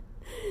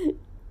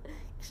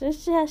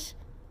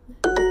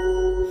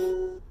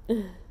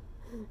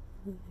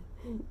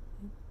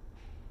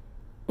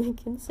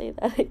can say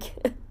that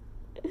again.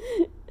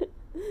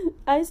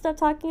 I stop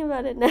talking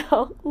about it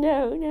now.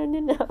 No.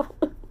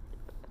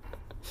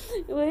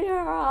 We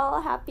are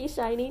all happy,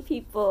 shiny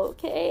people,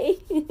 okay?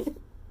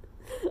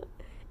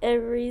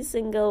 Every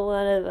single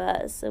one of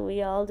us, and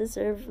we all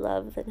deserve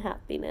love and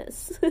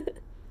happiness.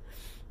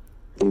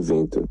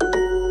 Evento.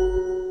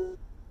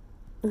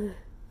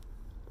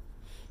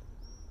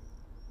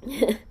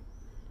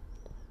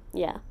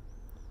 Yeah.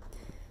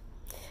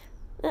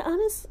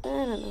 Honest, I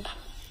don't know.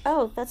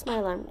 Oh, that's my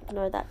alarm.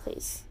 Ignore that,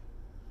 please.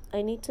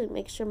 I need to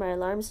make sure my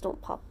alarms don't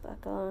pop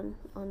back on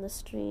the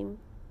stream.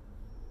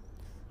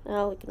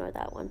 I'll ignore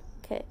that one.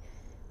 Okay.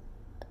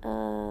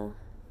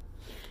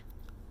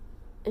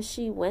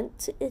 She went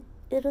to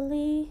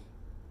Italy.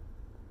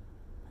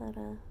 But,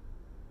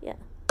 yeah.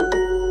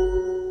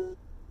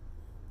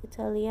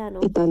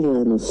 Italiano.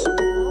 Italianos.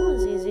 That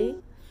was easy.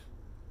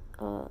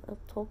 El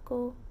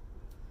toco.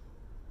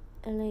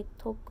 Ele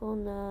toco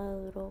na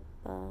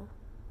Europa.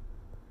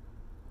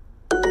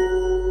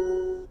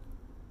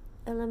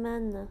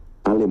 Alemanha.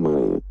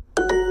 Alemanha.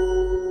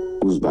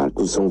 Os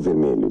barcos são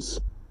vermelhos.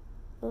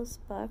 Os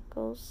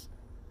barcos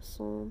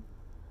são...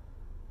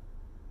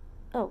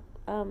 Oh,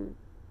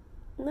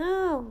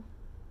 no.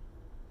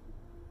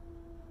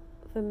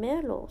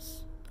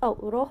 Vermelhos. Oh,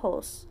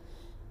 rojos.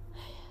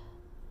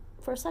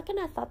 For a second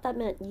I thought that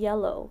meant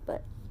yellow,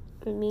 but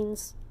it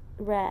means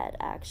red,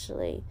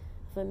 actually.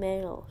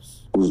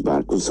 Vermelhos. Os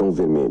barcos são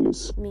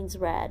vermelhos. It means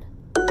red.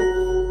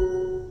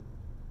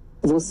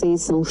 Vocês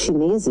são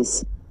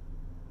chineses?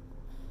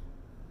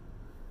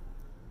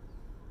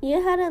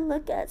 You had a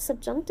look at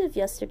subjunctive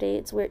yesterday.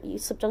 It's weird.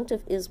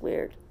 Subjunctive is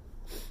weird.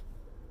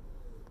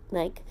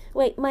 Like,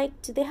 wait,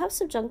 Mike, do they have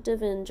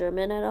subjunctive in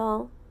German at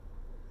all?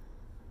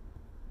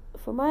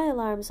 For my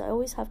alarms, I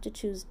always have to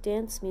choose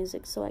dance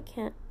music, so I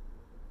can't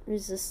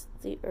resist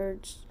the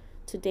urge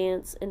to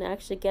dance and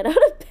actually get out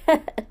of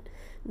bed.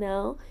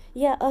 No?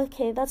 Yeah,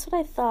 okay, that's what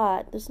I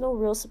thought. There's no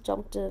real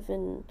subjunctive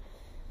in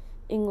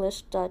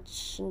English,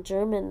 Dutch, and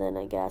German then,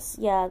 I guess.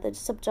 Yeah, the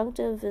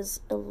subjunctive is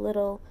a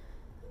little...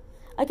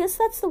 I guess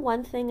that's the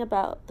one thing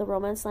about the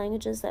Romance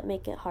languages that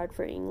make it hard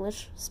for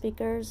English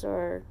speakers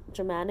or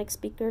Germanic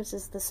speakers,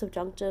 is the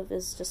subjunctive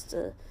is just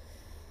a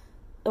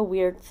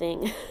weird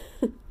thing.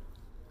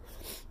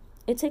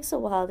 It takes a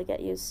while to get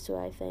used to,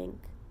 I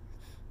think.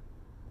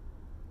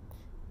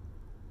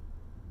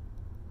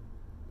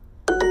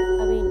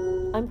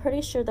 I'm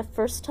pretty sure the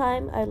first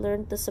time I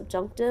learned the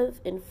subjunctive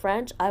in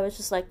French, I was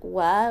just like,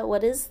 what?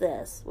 What is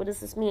this? What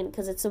does this mean?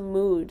 Because it's a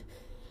mood.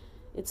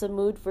 It's a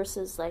mood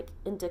versus like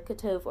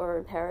indicative or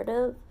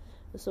imperative.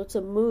 So it's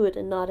a mood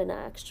and not an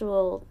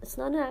actual, it's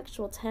not an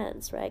actual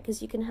tense, right?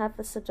 Because you can have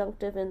the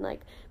subjunctive in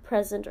like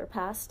present or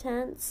past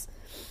tense.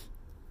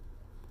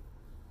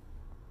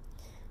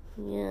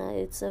 Yeah,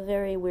 it's a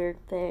very weird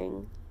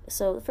thing.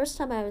 So the first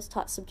time I was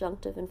taught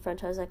subjunctive in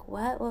French, I was like,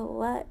 what?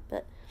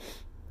 But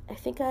I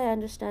think I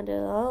understand it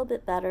a little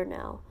bit better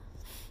now.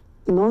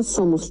 Nós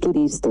somos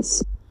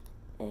turistas.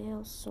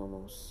 Ellos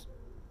somos.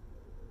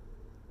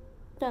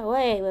 No,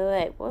 wait.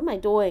 What am I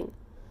doing?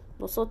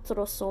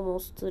 Nosotros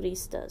somos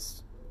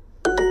turistas.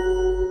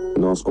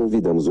 Nós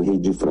convidamos o rei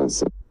de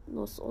França.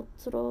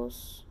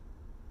 Nosotros.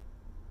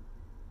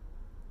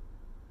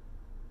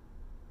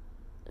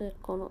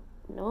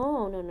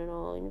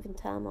 No,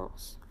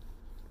 inventamos.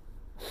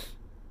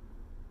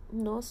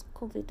 Nos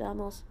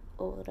convidamos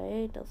al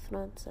rey de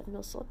Francia.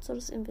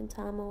 Nosotros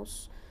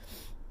inventamos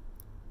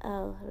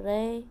al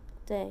rey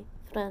de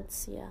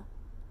Francia.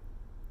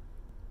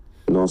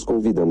 Nós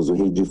convidamos o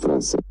rei de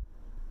França.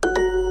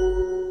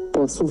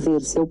 Posso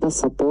ver seu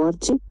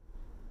passaporte?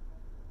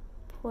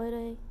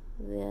 Puede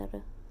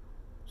ver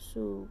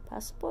su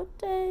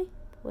pasaporte.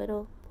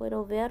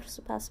 Puedo ver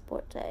su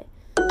pasaporte.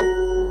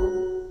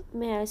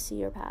 May I see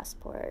your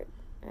passport?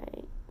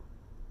 Right.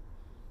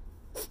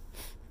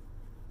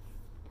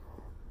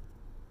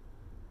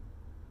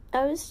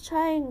 I was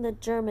trying the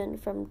German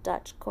from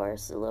Dutch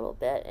course a little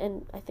bit,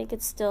 and I think I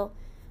still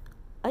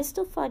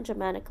find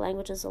Germanic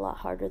languages a lot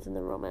harder than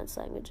the Romance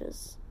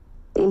languages.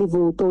 Ele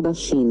voltou da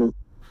China.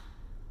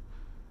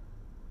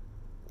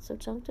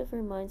 Subjunctive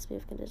reminds me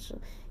of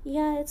conditional.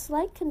 Yeah, it's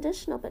like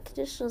conditional, but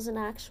conditional is an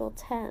actual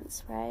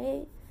tense,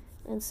 right?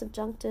 And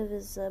subjunctive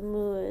is a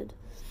mood.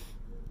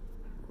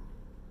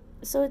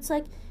 So it's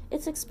like,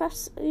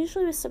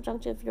 usually with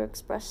subjunctive you're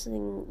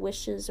expressing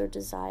wishes or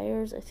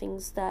desires or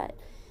things that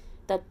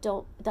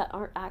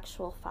aren't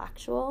actual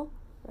factual,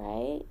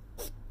 right?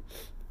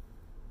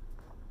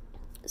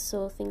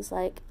 So things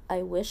like,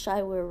 I wish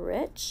I were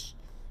rich,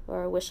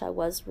 or I wish I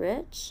was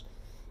rich,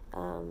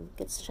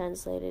 gets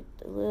translated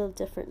a little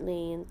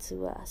differently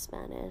into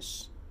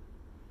Spanish.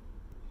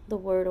 The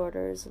word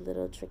order is a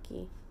little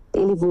tricky.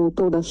 Ele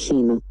voltou da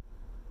China.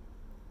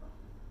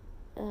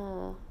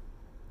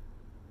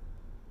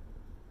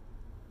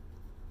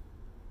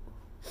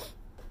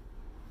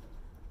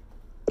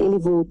 Ele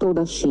voltou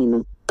da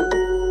China.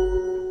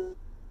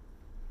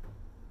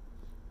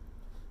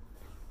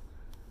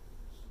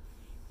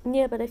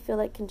 Yeah, but I feel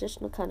like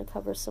conditional kind of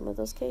covers some of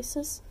those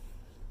cases.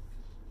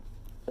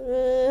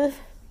 I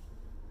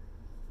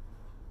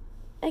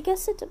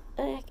guess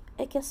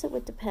it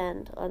would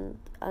depend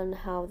on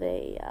how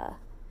they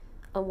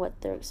on what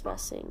they're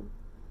expressing.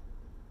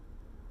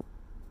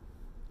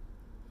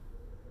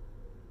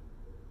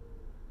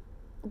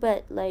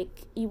 But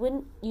like, you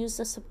wouldn't use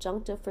the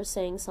subjunctive for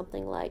saying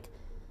something like,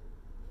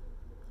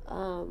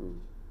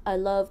 I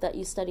love that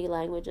you study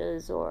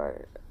languages,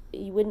 or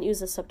you wouldn't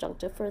use a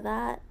subjunctive for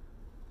that.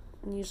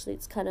 Usually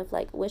it's kind of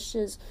like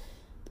wishes,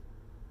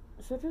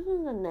 sort of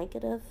in a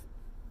negative.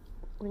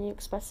 When you're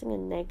expressing a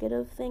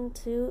negative thing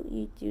too,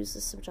 you'd use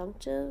the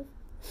subjunctive.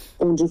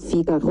 Onde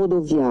fica a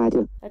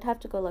rodoviária? I'd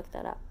have to go look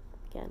that up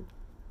again.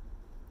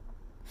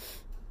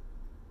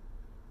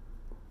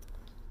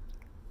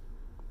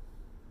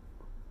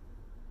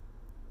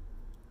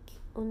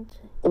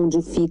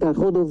 Onde fica a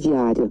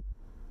rodoviária?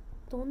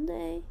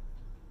 Donde?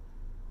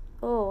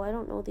 Oh, I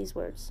don't know these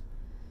words.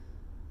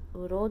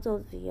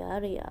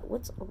 Rodoviaria.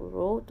 What's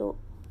rodo?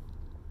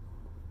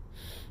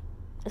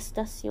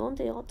 Estación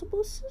de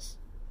autobuses?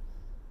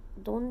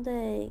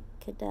 ¿Dónde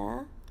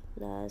queda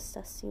la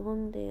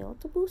estación de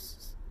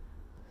autobuses?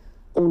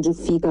 Onde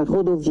fica a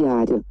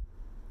rodoviária?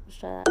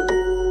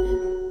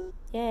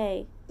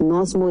 Yay.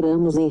 Nós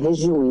moramos em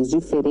regiões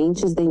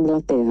diferentes da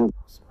Inglaterra.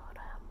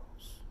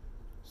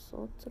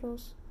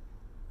 Nosotros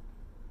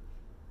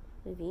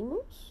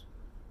vivimos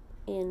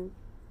en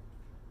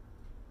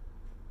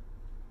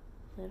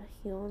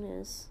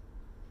regiones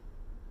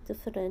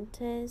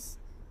diferentes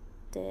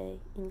de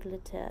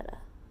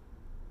Inglaterra.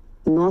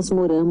 Nós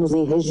moramos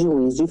em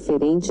regiões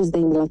diferentes da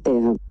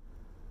Inglaterra.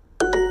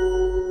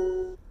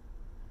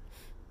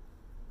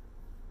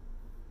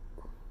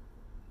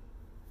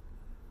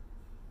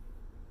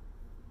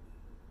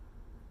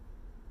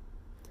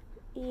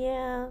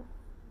 Yeah.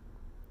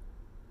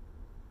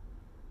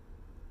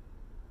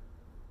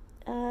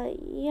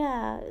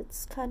 Yeah,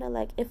 it's kind of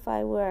like if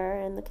I were,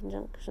 and the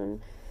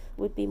conjunction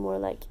would be more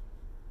like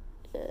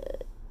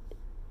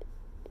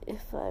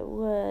if I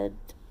would.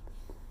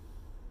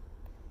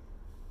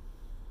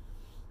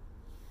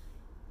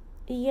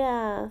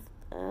 Yeah,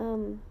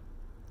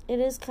 it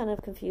is kind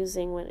of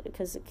confusing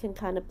because it can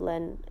kind of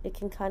blend. It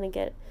can kind of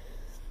get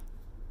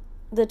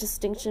the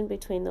distinction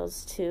between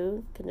those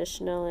two,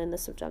 conditional and the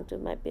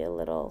subjunctive, might be a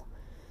little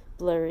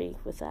blurry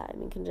with that. I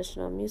mean,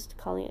 conditional, I'm used to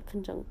calling it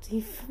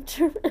conjunctive from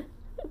German.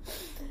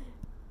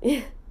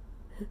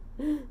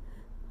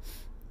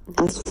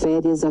 As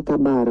férias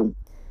acabaram.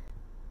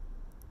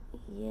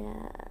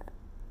 Yeah.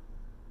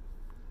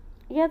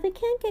 Yeah, they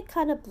can get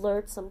kind of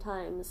blurred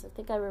sometimes. I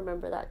think I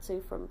remember that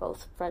too from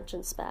both French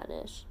and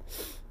Spanish.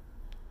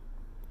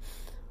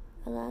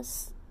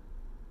 Alas.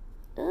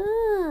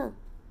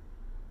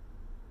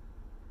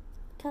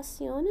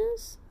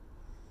 Vacaciones?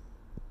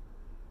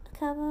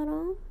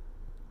 Acabaron?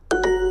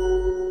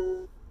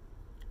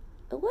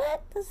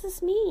 What does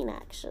this mean,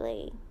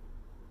 actually?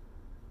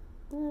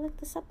 I'm gonna look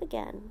this up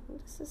again.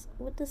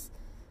 What does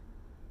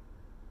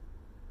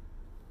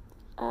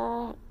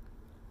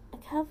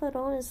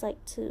acabaron is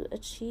like to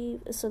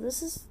achieve. So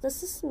does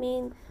this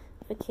mean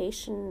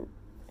vacation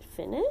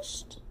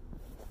finished?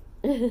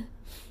 Acabaron.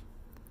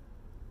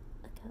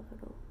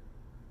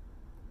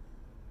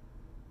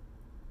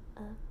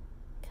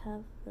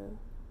 Acabaron.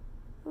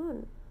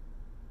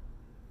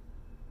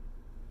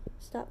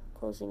 Stop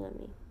closing on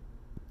me.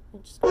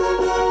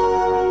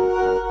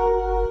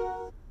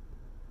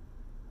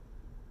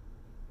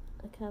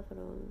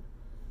 Acabaron.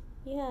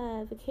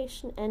 Yeah,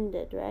 vacation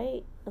ended,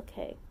 right?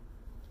 Okay.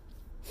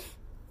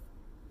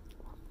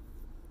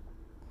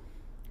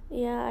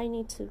 Yeah, I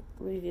need to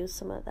review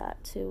some of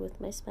that too with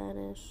my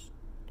Spanish.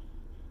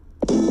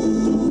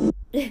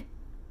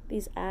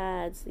 These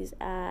ads.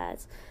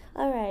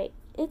 Alright,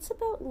 it's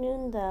about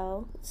noon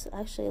though. It's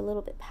actually a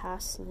little bit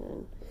past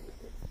noon.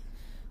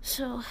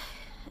 So,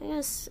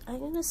 I'm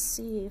gonna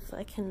see if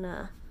I can,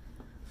 I'm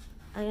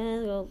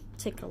gonna go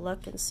take a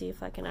look and see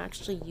if I can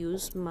actually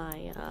use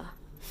my,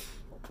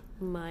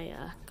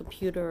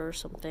 computer or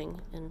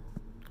something and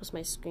close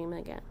my screen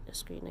again.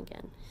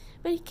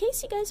 But in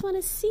case you guys want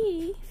to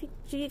see,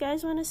 do you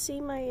guys want to see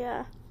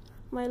my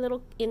my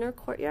little inner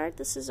courtyard?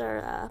 This is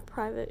our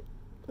private,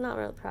 not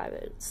real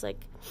private. It's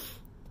like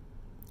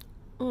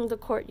the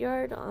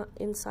courtyard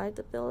inside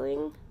the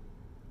building,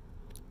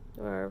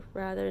 or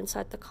rather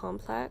inside the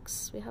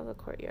complex. We have a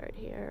courtyard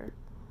here.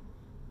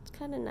 It's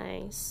kind of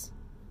nice.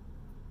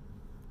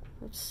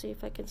 Let's see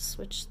if I can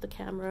switch the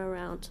camera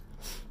around.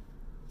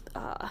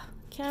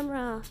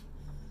 Camera.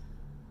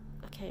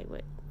 Okay,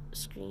 wait.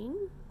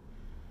 Screen.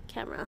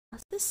 Camera.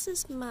 This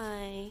is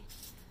my.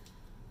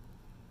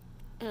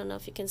 I don't know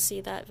if you can see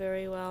that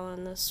very well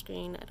on the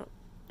screen.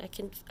 I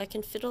can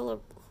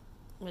fiddle.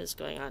 What is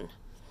going on?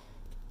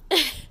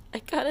 I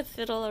gotta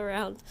fiddle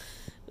around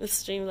with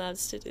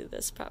Streamlabs to do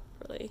this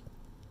properly.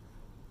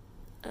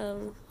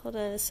 Hold on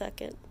a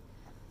second.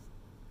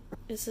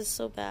 This is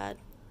so bad.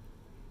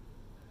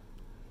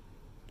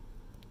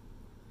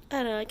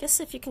 I don't know, I guess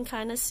if you can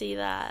kind of see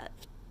that.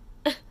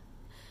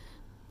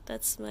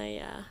 That's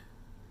my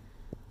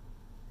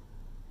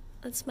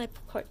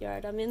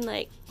courtyard. I'm in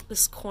like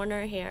this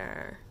corner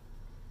here.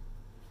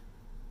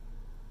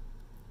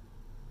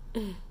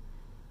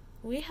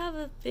 We have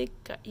a big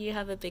you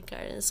have a big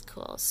garden. It's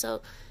cool.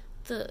 So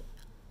the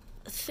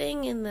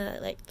thing in the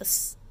like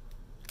this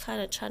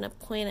kind of trying to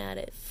point at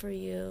it for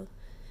you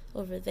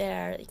over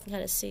there, you can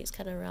kind of see it's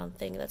kind of a round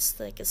thing. That's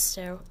like a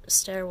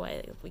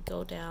stairway that we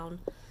go down,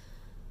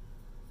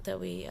 that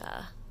we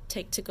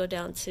take to go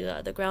down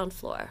to the ground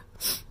floor,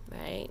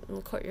 right? And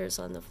the courtyard's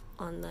on the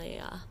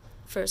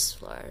first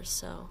floor,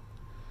 so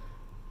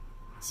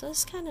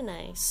it's kind of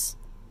nice.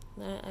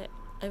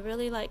 I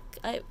really like,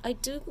 I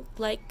do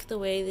like the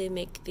way they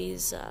make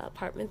these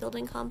apartment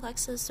building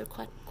complexes. They're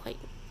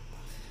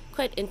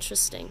quite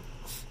interesting.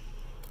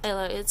 I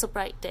like, it's a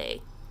bright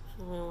day,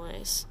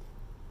 anyways.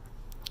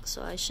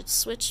 So I should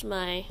switch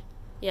my,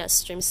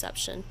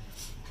 Streamception.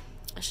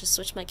 I should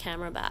switch my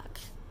camera back.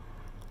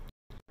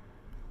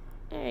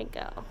 There you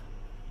go.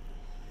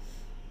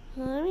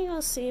 Let me go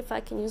see if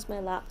I can use my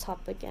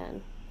laptop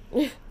again.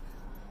 if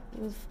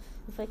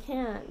I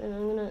can't, then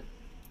I'm gonna,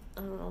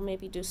 I don't know,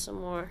 maybe do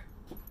some more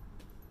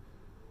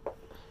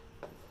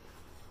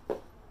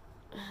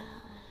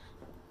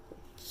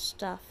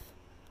stuff.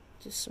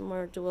 Do some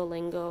more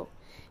Duolingo.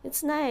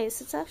 It's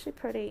nice. It's actually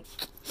pretty.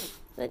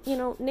 But,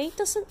 Nate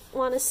doesn't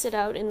want to sit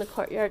out in the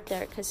courtyard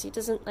there because he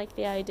doesn't like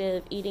the idea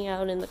of eating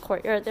out in the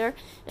courtyard there.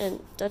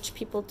 And Dutch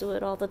people do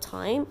it all the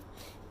time.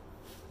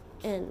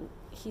 And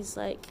he's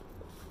like,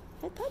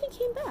 I thought he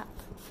came back.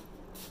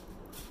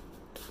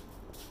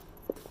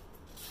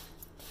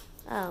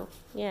 Oh,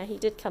 yeah, he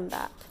did come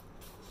back.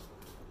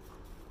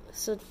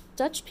 So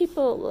Dutch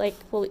people,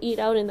 will eat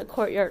out in the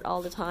courtyard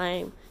all the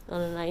time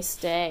on a nice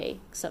day.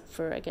 Except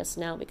for, I guess,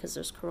 now because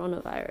there's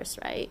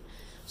coronavirus, right?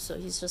 So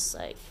he's just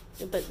like,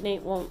 but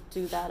Nate won't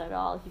do that at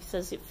all. He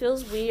says it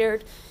feels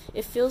weird.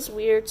 It feels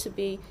weird to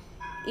be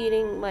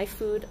eating my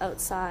food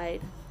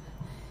outside,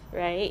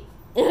 right?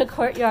 In a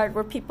courtyard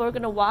where people are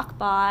going to walk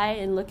by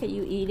and look at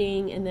you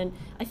eating. And then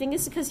I think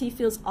it's because he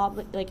feels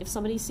if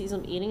somebody sees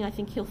him eating, I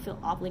think he'll feel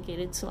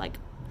obligated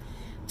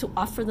to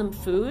offer them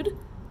food.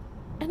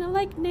 And I'm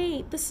like,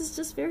 Nate, this is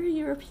just very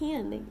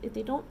European.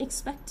 They don't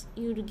expect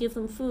you to give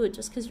them food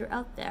just because you're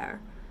out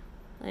there.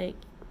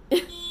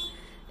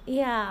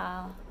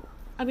 Yeah.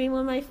 I mean,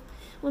 when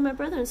my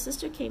brother and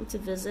sister came to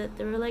visit,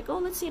 they were like, oh,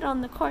 let's eat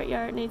on the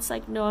courtyard. And Nate's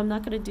like, no, I'm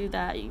not going to do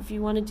that. If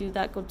you want to do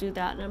that, go do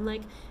that. And I'm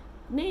like,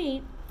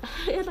 Nate,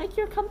 I like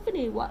your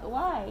company.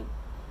 Why?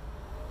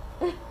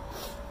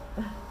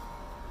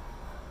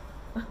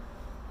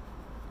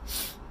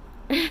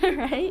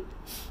 Right?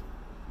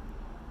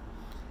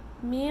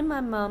 Me and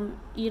my mom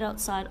eat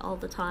outside all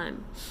the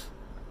time.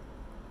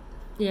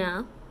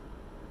 Yeah.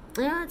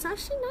 Yeah, it's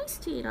actually nice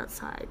to eat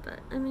outside, but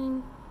I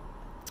mean,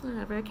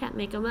 whatever, I can't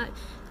make them.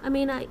 I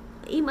mean, I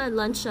eat my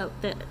lunch out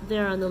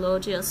there on the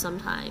loggia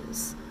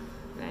sometimes,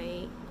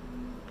 right?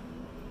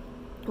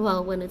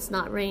 Well, when it's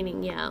not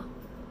raining, yeah.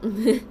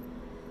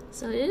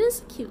 So it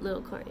is a cute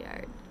little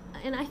courtyard.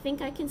 And I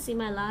think I can see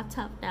my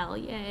laptop now,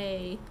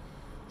 yay.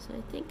 So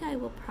I think I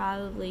will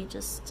probably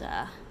just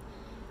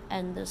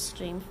end the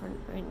stream for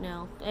right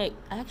now. Hey,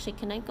 actually,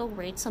 can I go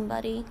raid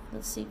somebody?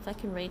 Let's see if I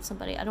can raid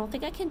somebody. I don't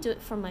think I can do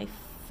it from my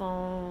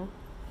phone.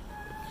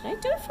 Can I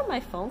do it from my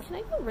phone? Can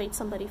I go raid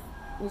somebody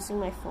using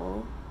my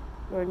phone?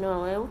 Or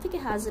no, I don't think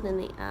it has it in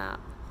the app.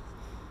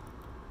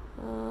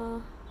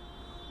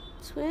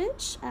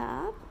 Twitch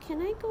app.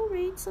 Can I go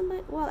raid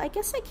somebody? Well, I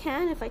guess I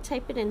can if I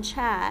type it in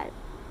chat.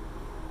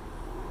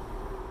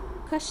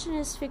 Question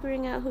is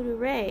figuring out who to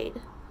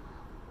raid.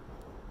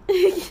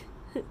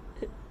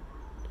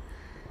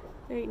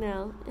 Right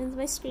now. And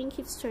my screen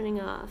keeps turning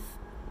off.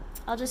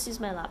 I'll just use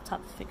my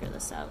laptop to figure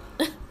this out.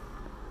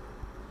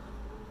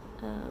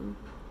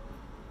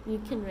 You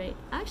can raid.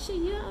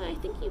 Actually, yeah, I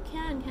think you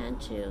can,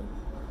 can't you?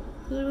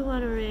 Who do we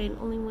want to raid?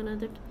 Only one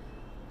other.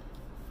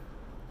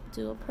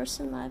 Do a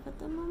person live at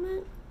the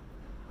moment?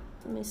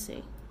 Let me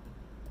see.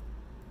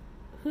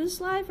 Who's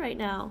live right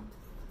now?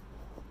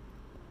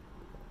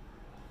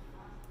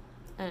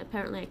 And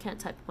apparently I can't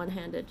type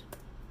one-handed.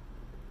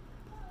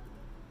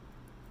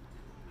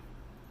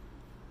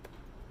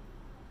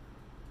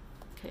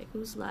 Okay,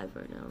 who's live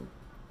right now?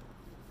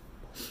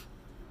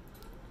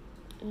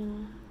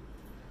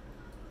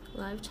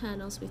 Live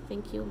channels we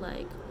think you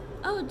like.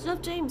 Oh,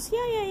 Jeff James.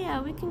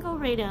 Yeah. We can go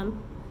raid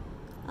him.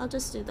 I'll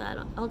just do that.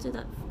 I'll do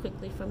that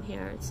quickly from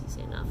here. It's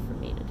easy enough for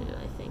me to do,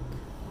 I think.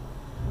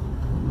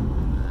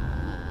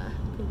 I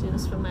can do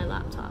this from my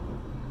laptop.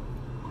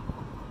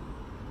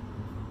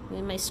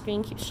 And my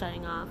screen keeps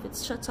shutting off. It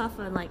shuts off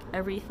on like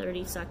every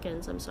 30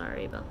 seconds. I'm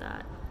sorry about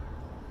that.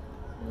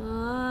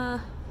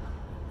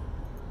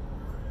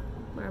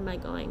 Where am I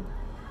going?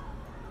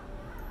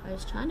 I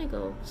was trying to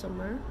go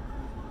somewhere.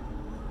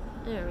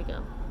 There we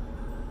go.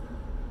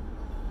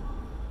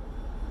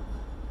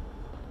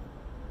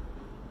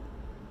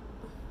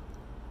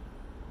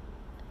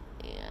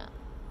 Yeah.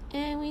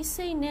 And we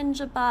say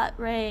Ninja Bot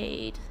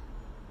Raid.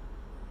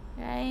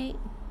 Right?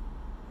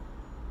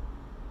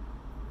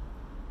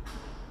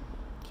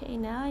 Okay,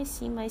 now I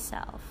see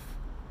myself.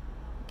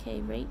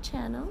 Okay, raid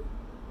channel.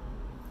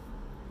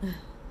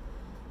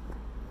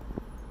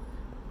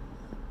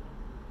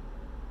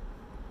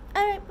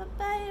 Alright,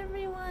 bye-bye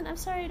everyone. I'm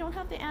sorry I don't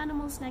have the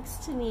animals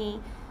next to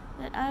me.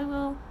 But I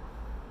will...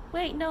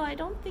 Wait, no, I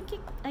don't think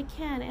I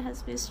can. It has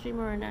to be a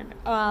streamer or another.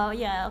 Oh,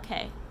 yeah,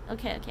 okay.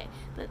 Okay.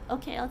 But,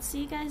 okay, I'll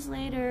see you guys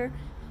later.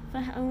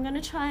 I'm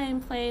gonna try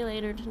and play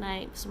later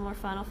tonight some more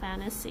Final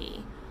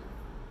Fantasy.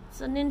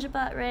 So Ninja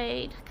Bot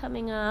Raid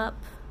coming up.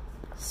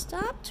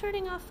 Stop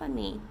turning off on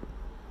me.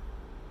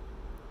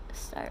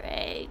 Start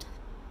raid.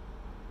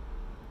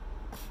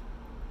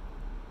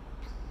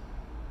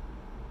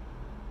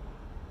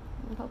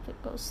 I hope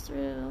it goes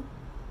through.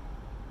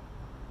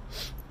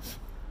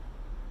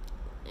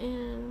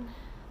 And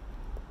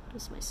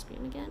here's my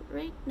screen again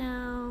right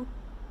now.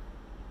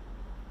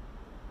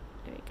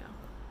 There we go.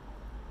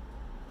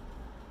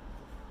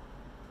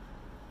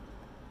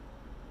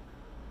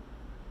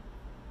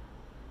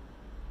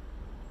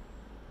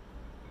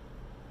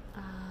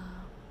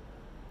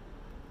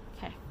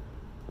 Okay.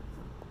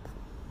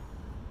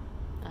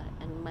 Gotta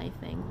end my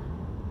thing.